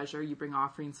bring treasure, you bring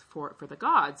offerings for the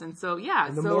gods. And so,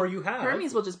 and the more you have,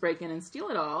 Hermes will just break in and steal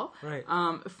it all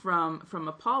from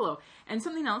Apollo. And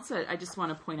something else that I just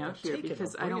want to point out here,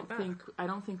 because I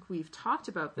don't think we've talked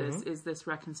about this, is this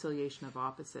reconciliation of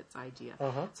opposites idea.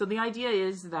 So the idea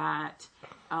is that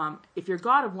if you're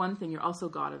God of one thing, you're also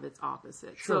God of its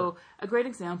opposite. Sure. So a great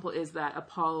example is that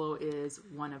Apollo is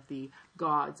one of the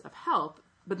gods of health,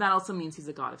 but that also means he's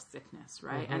a god of sickness,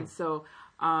 right? And so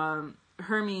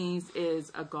Hermes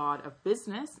is a god of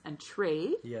business and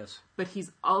trade, but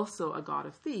he's also a god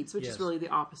of thieves, which is really the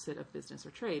opposite of business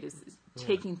or trade, is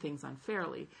taking things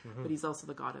unfairly, but he's also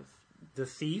the god of the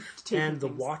thief and the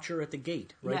watcher at the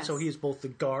gate, right? Yes. So he is both the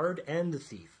guard and the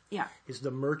thief. Yeah. He's the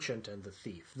merchant and the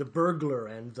thief, the burglar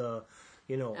and the,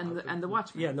 and the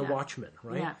watchman. Yeah, and the watchman,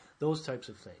 right? Yeah. Those types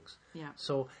of things. Yeah.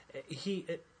 So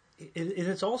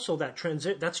it's also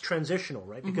that's transitional,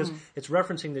 right? Because it's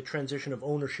referencing the transition of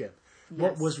ownership. Yes.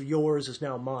 What was yours is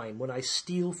now mine. When I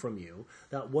steal from you,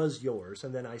 that was yours,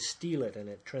 and then I steal it, and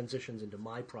it transitions into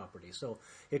my property. So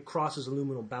it crosses a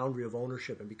luminal boundary of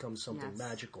ownership and becomes something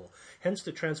magical. Hence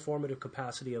the transformative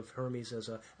capacity of Hermes as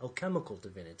a alchemical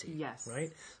divinity. Yes.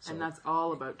 Right? So, and that's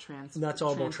all about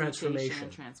transformation.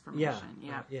 And transformation.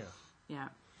 Yeah.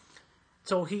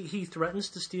 So he threatens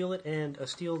to steal it and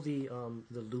steal the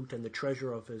loot and the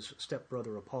treasure of his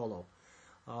stepbrother Apollo.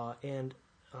 And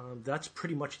that's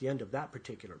pretty much the end of that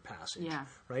particular passage. Yeah.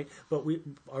 Right? But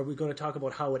are we going to talk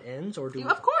about how it ends, or do we...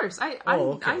 Of course.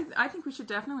 Okay. I think we should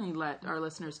definitely let our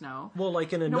listeners know. Well,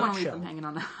 like in a I don't want to nutshell. leave them hanging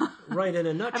on that. Right, in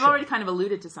a nutshell. I've already kind of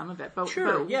alluded to some of it. But,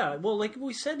 Sure, yeah. Well, like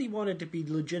we said, he wanted to be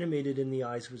legitimated in the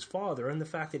eyes of his father, and the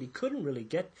fact that he couldn't really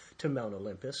get to Mount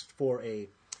Olympus for a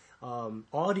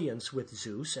audience with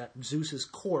Zeus at Zeus's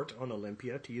court on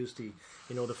Olympia, to use the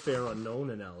fair unknown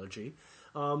analogy.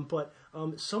 But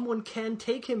someone can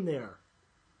take him there.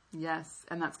 Yes,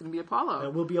 and that's going to be Apollo.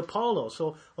 It will be Apollo.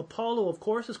 So Apollo, of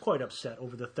course, is quite upset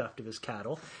over the theft of his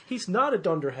cattle. He's not a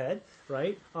dunderhead,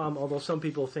 right? Although some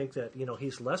people think that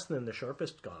he's less than the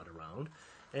sharpest god around,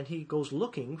 and he goes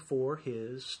looking for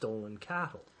his stolen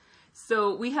cattle.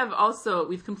 So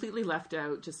we've completely left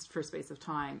out, just for space of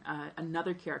time,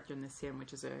 another character in this hymn,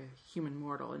 which is a human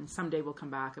mortal. And someday we'll come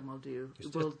back and we'll do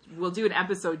an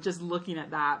episode just looking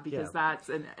at that, because that's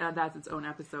its own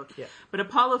episode. Yeah. But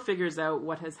Apollo figures out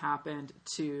what has happened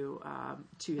to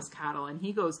his cattle, and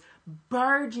he goes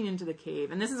barging into the cave.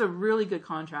 And this is a really good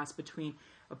contrast between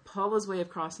Apollo's way of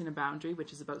crossing a boundary,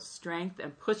 which is about strength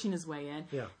and pushing his way in,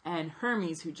 and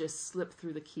Hermes, who just slipped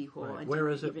through the keyhole and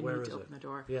didn't even need to open the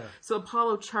door. Yeah. So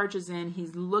Apollo charges in.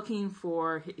 He's looking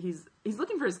for his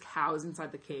cows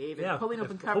inside the cave and pulling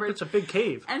open cupboards. I hope it's a big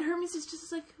cave. And Hermes is just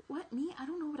like, "What, me? I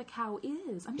don't know what a cow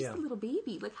is. I'm just a little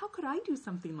baby. Like, how could I do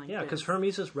something like this?" Yeah, because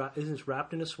Hermes is wrapped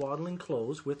in his swaddling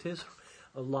clothes with his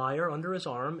lyre under his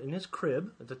arm in his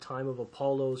crib at the time of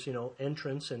Apollo's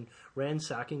entrance and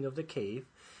ransacking of the cave.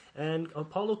 And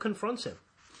Apollo confronts him,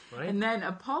 right? And then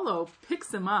Apollo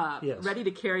picks him up, ready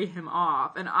to carry him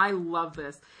off. And I love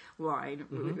this line,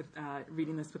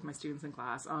 reading this with my students in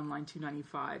class on line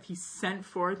 295. He sent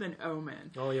forth an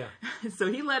omen. Oh, yeah.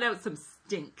 So he let out some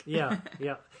stink. Yeah.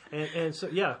 And so,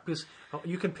 because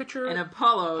you can picture... And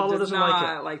Apollo does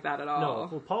not like that at all. No,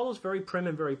 well, Apollo's very prim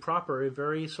and very proper, a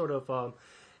very sort of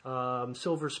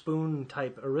silver spoon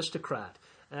type aristocrat.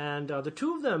 And the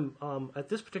two of them, at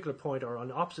this particular point, are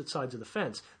on opposite sides of the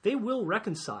fence. They will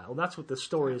reconcile. That's what the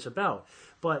story is about.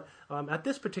 But at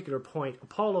this particular point,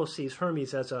 Apollo sees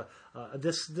Hermes as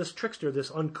this trickster, this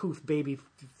uncouth baby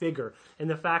figure, and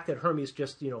the fact that Hermes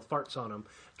just farts on him,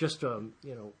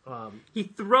 he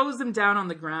throws him down on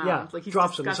the ground. Yeah, like he's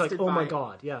drops him. It's like, oh my it.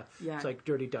 God, yeah. It's like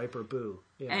dirty diaper, boo.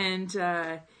 Yeah.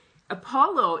 And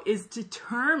Apollo is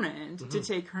determined to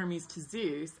take Hermes to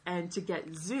Zeus and to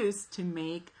get Zeus to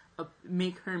make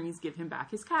Hermes give him back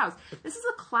his cows. This is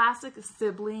a classic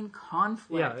sibling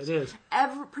conflict. Yeah, it is.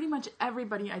 Pretty much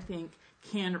everybody, I think,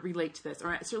 can relate to this,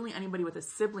 or certainly anybody with a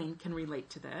sibling can relate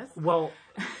to this. Well,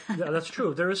 that's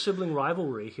true. There is sibling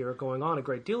rivalry here going on, a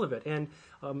great deal of it. And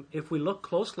if we look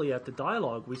closely at the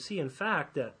dialogue, we see, in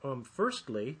fact, that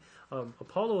firstly,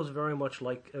 Apollo is very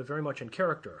much in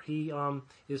character. He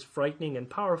is frightening and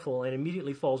powerful, and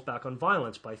immediately falls back on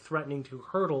violence by threatening to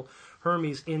hurtle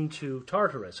Hermes into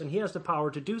Tartarus, and he has the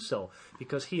power to do so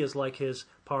because he is like his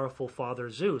powerful father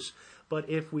Zeus. But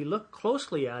if we look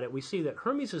closely at it, we see that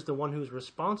Hermes is the one who's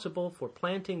responsible for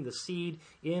planting the seed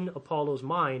in Apollo's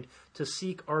mind to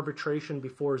seek arbitration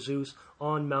before Zeus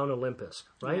on Mount Olympus,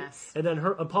 right? Yes. And then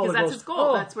Apollo goes, that's his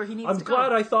goal. That's where he needs to go. I'm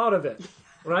glad I thought of it.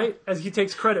 Right? As he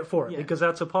takes credit for it, because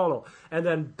that's Apollo. And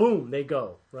then, boom, they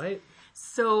go, right?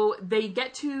 So they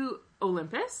get to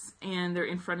Olympus, and they're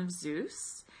in front of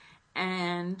Zeus.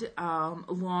 And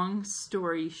long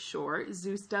story short,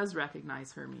 Zeus does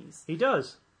recognize Hermes. He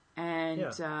does.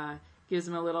 And gives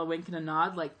him a little wink and a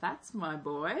nod, like, that's my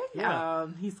boy. Yeah.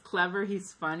 He's clever,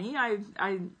 he's funny.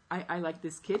 I like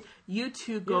this kid. You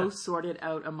two go sort it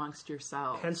out amongst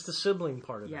yourselves. Hence the sibling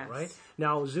part of it, right?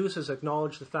 Now, Zeus has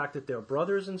acknowledged the fact that they're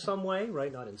brothers in some way,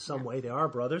 right? Not in some way, they are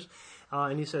brothers.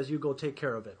 And he says, you go take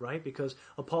care of it, right? Because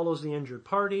Apollo's the injured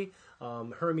party.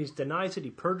 Hermes denies it. He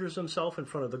perjures himself in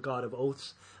front of the god of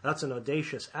oaths. That's an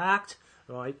audacious act,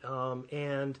 right?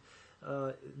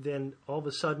 Then all of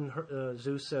a sudden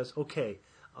Zeus says, okay,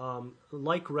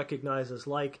 like recognizes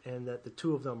like, and that the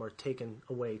two of them are taken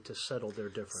away to settle their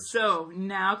difference. So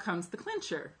now comes the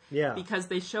clincher. Yeah. Because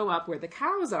they show up where the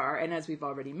cows are, and as we've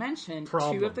already mentioned,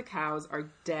 two of the cows are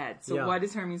dead. So what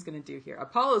is Hermes going to do here?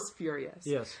 Apollo's furious.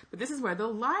 Yes. But this is where the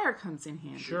lyre comes in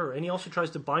handy. Sure, and he also tries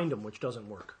to bind them, which doesn't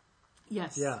work.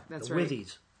 Yes, yeah, that's the right.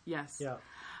 Withies. Yes. Yeah.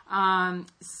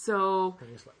 So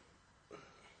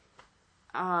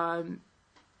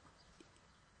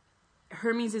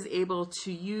Hermes is able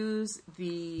to use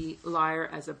the lyre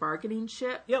as a bargaining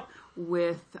chip. Yep.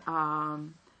 With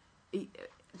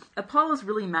Apollo's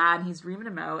really mad and he's reaming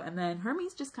him out, and then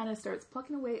Hermes just kind of starts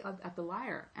plucking away at the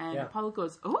lyre, and Apollo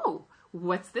goes, "Oh,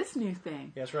 what's this new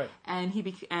thing?" That's right. And he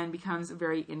becomes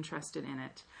very interested in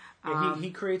it.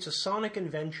 He creates a sonic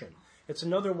invention. It's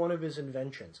another one of his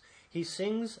inventions. He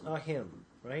sings a hymn,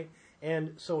 right?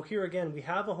 And so here again, we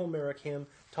have a Homeric hymn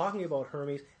talking about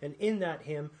Hermes, and in that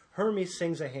hymn, Hermes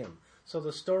sings a hymn. So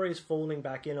the story is folding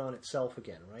back in on itself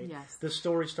again, right? Yes. The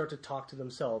stories start to talk to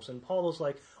themselves, and Apollo's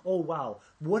like, "Oh wow,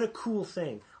 what a cool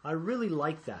thing! I really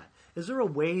like that. Is there a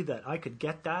way that I could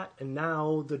get that?" And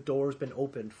now the door's been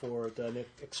opened for the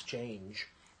exchange.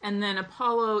 And then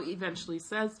Apollo eventually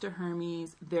says to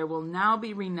Hermes, "There will now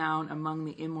be renown among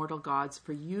the immortal gods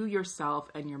for you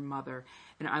yourself and your mother."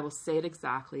 And I will say it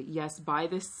exactly. "Yes, by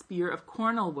this spear of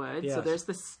cornel wood," Yes. so there's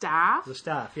the staff. The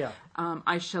staff, yeah.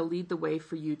 "I shall lead the way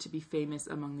for you to be famous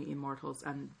among the immortals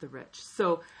and the rich."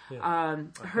 So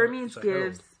Hermes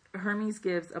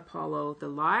gives Apollo the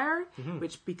lyre,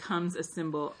 which becomes a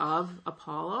symbol of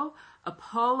Apollo.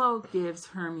 Apollo gives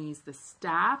Hermes the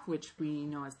staff, which we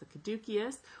know as the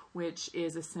caduceus, which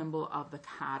is a symbol of the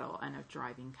cattle and of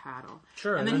driving cattle.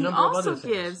 Sure, and then he also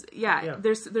gives,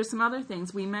 there's some other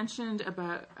things. We mentioned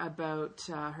about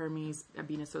Hermes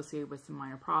being associated with some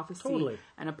minor prophecy. Totally.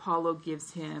 And Apollo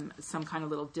gives him some kind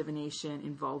of little divination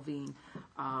involving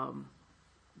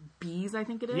bees, I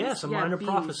think it is. Yes, a minor bees.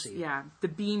 prophecy. Yeah, the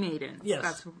bee maidens.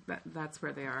 Yes. That's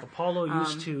where they are. Apollo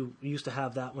used to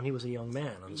have that when he was a young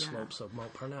man on the slopes of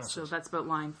Mount Parnassus. So that's about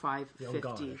line 550. Young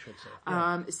god, I should say.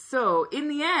 Yeah. So in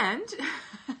the end,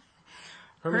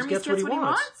 Hermes gets what he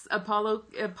wants.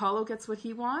 Apollo gets what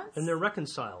he wants. And they're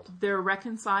reconciled.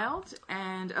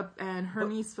 And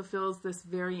Hermes fulfills this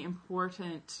very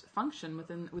important function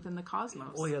within the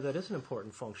cosmos. Oh yeah, that is an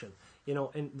important function. You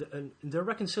know, and their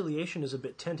reconciliation is a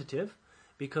bit tentative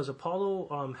because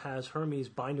Apollo has Hermes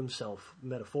bind himself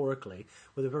metaphorically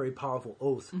with a very powerful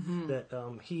oath that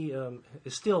he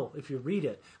is still, if you read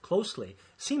it closely,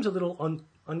 seems a little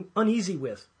uneasy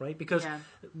with, right? Because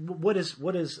what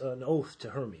is an oath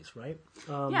to Hermes, right?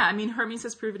 I mean, Hermes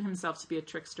has proven himself to be a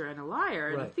trickster and a liar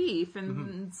and a thief,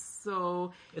 and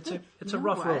so it's a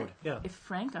rough road. Yeah. If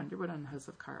Frank Underwood on House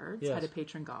of Cards had a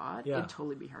patron god, it'd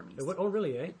totally be Hermes. Oh,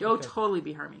 really? Eh? It would totally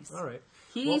be Hermes. All right.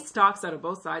 He stalks out of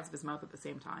both sides of his mouth at the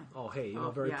same time. Oh, hey,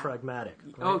 very pragmatic.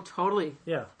 Right? Oh, totally.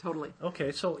 Yeah. Totally.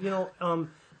 Okay, so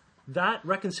that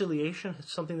reconciliation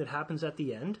is something that happens at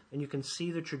the end, and you can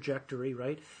see the trajectory,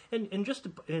 right? And just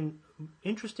an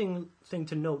interesting thing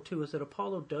to note, too, is that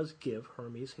Apollo does give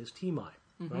Hermes his Timai,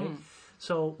 right?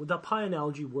 So the pie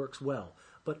analogy works well.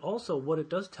 But also what it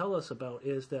does tell us about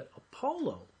is that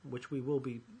Apollo, which we will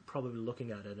be probably looking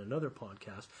at in another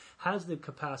podcast, has the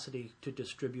capacity to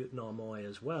distribute nomoi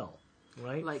as well.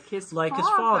 Right? Like his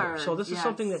father. So this is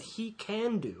something that he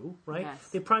can do, right? Yes.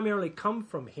 They primarily come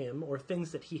from him or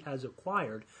things that he has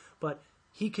acquired, but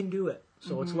he can do it.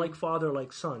 So it's like father,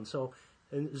 like son. So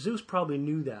and Zeus probably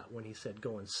knew that when he said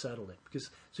go and settle it,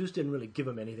 because Zeus didn't really give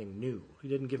him anything new. He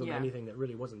didn't give him anything that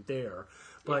really wasn't there.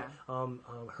 But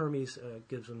Hermes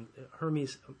gives him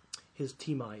his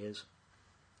Timai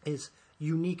is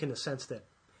unique in the sense that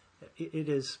it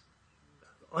is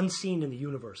unseen in the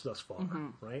universe thus far,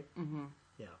 right?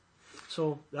 Yeah.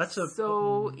 So that's that's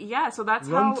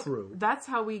run through. That's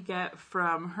how we get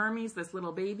from Hermes, this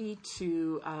little baby,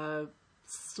 to a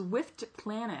swift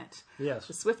planet. Yes.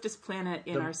 The swiftest planet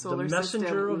in our solar the messenger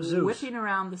system, of Zeus, whipping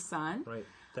around the sun. Right.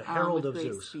 The herald with of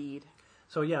great Zeus. Speed.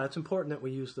 So yeah, it's important that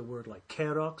we use the word like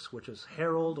kerox, which is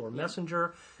herald or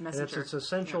messenger. And it's its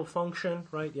essential function,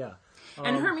 right? Yeah.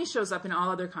 And Hermes shows up in all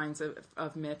other kinds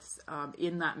of myths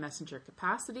in that messenger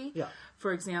capacity. Yeah.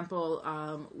 For example,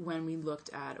 when we looked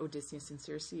at Odysseus and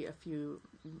Circe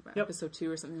episode 2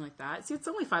 or something like that. See, it's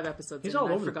only 5 episodes. He's all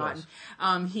over I've forgotten.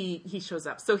 the place. He shows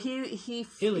up. So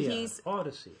he's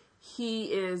Odyssey.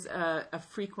 He is a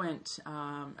frequent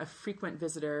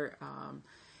visitor,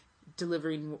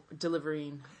 delivering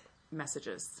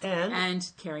messages and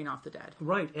carrying off the dead.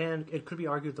 Right, and it could be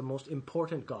argued the most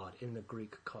important god in the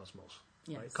Greek cosmos,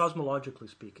 right? Cosmologically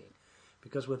speaking.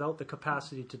 Because without the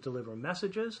capacity to deliver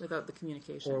messages, without the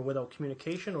communication,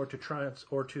 or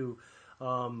to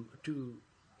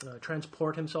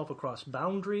transport himself across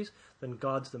boundaries, then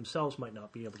gods themselves might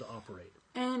not be able to operate.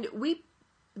 And we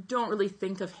don't really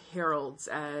think of heralds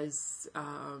as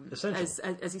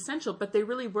essential, but they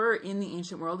really were in the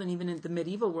ancient world and even in the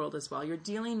medieval world as well. You're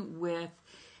dealing with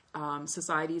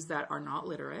societies that are not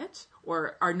literate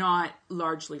or are not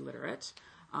largely literate.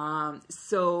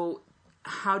 So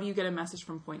how do you get a message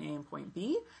from point A and point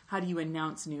B? How do you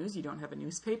announce news? You don't have a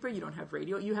newspaper. You don't have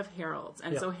radio. You have heralds.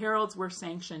 And so heralds were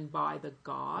sanctioned by the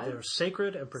gods. They're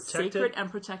sacred and protected. Sacred and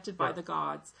protected by the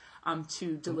gods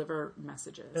to deliver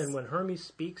messages. And when Hermes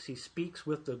speaks, he speaks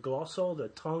with the glossal, the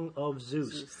tongue of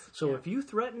Zeus. So if you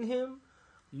threaten him,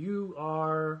 you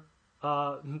are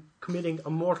committing a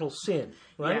mortal sin,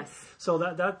 right? Yes. So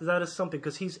that is something,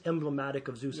 because he's emblematic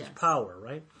of Zeus's power,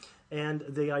 right? And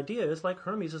the idea is like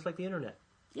Hermes is like the internet.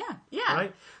 Yeah.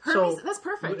 Right? Hermes, so, that's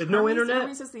perfect. No internet.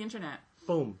 Hermes is the internet.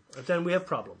 Boom. Then we have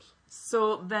problems.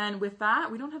 So then with that,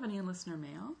 we don't have any listener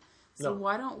mail. So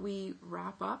why don't we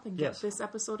wrap up and get this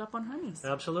episode up on Hermes?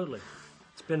 Absolutely.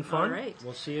 It's been fun. All right.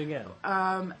 We'll see you again.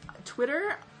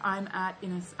 Twitter, I'm at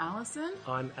Ines Allison.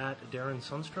 I'm at Darren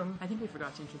Sundstrom. I think we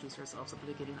forgot to introduce ourselves at the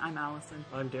beginning. I'm Allison.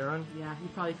 I'm Darren. Yeah, you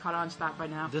probably caught on to that by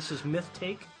now. This is Myth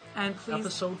Take, and please,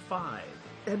 episode 5.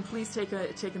 And please take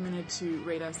a minute to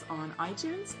rate us on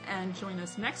iTunes and join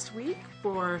us next week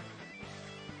for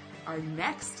our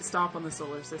next stop on the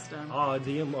solar system. Oh, a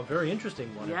very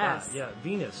interesting one. Yes. Yeah,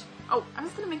 Venus. Oh, I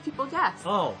was going to make people guess.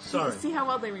 Oh, sorry. See how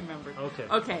well they remember. Okay.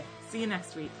 Okay. See you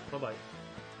next week. Bye-bye.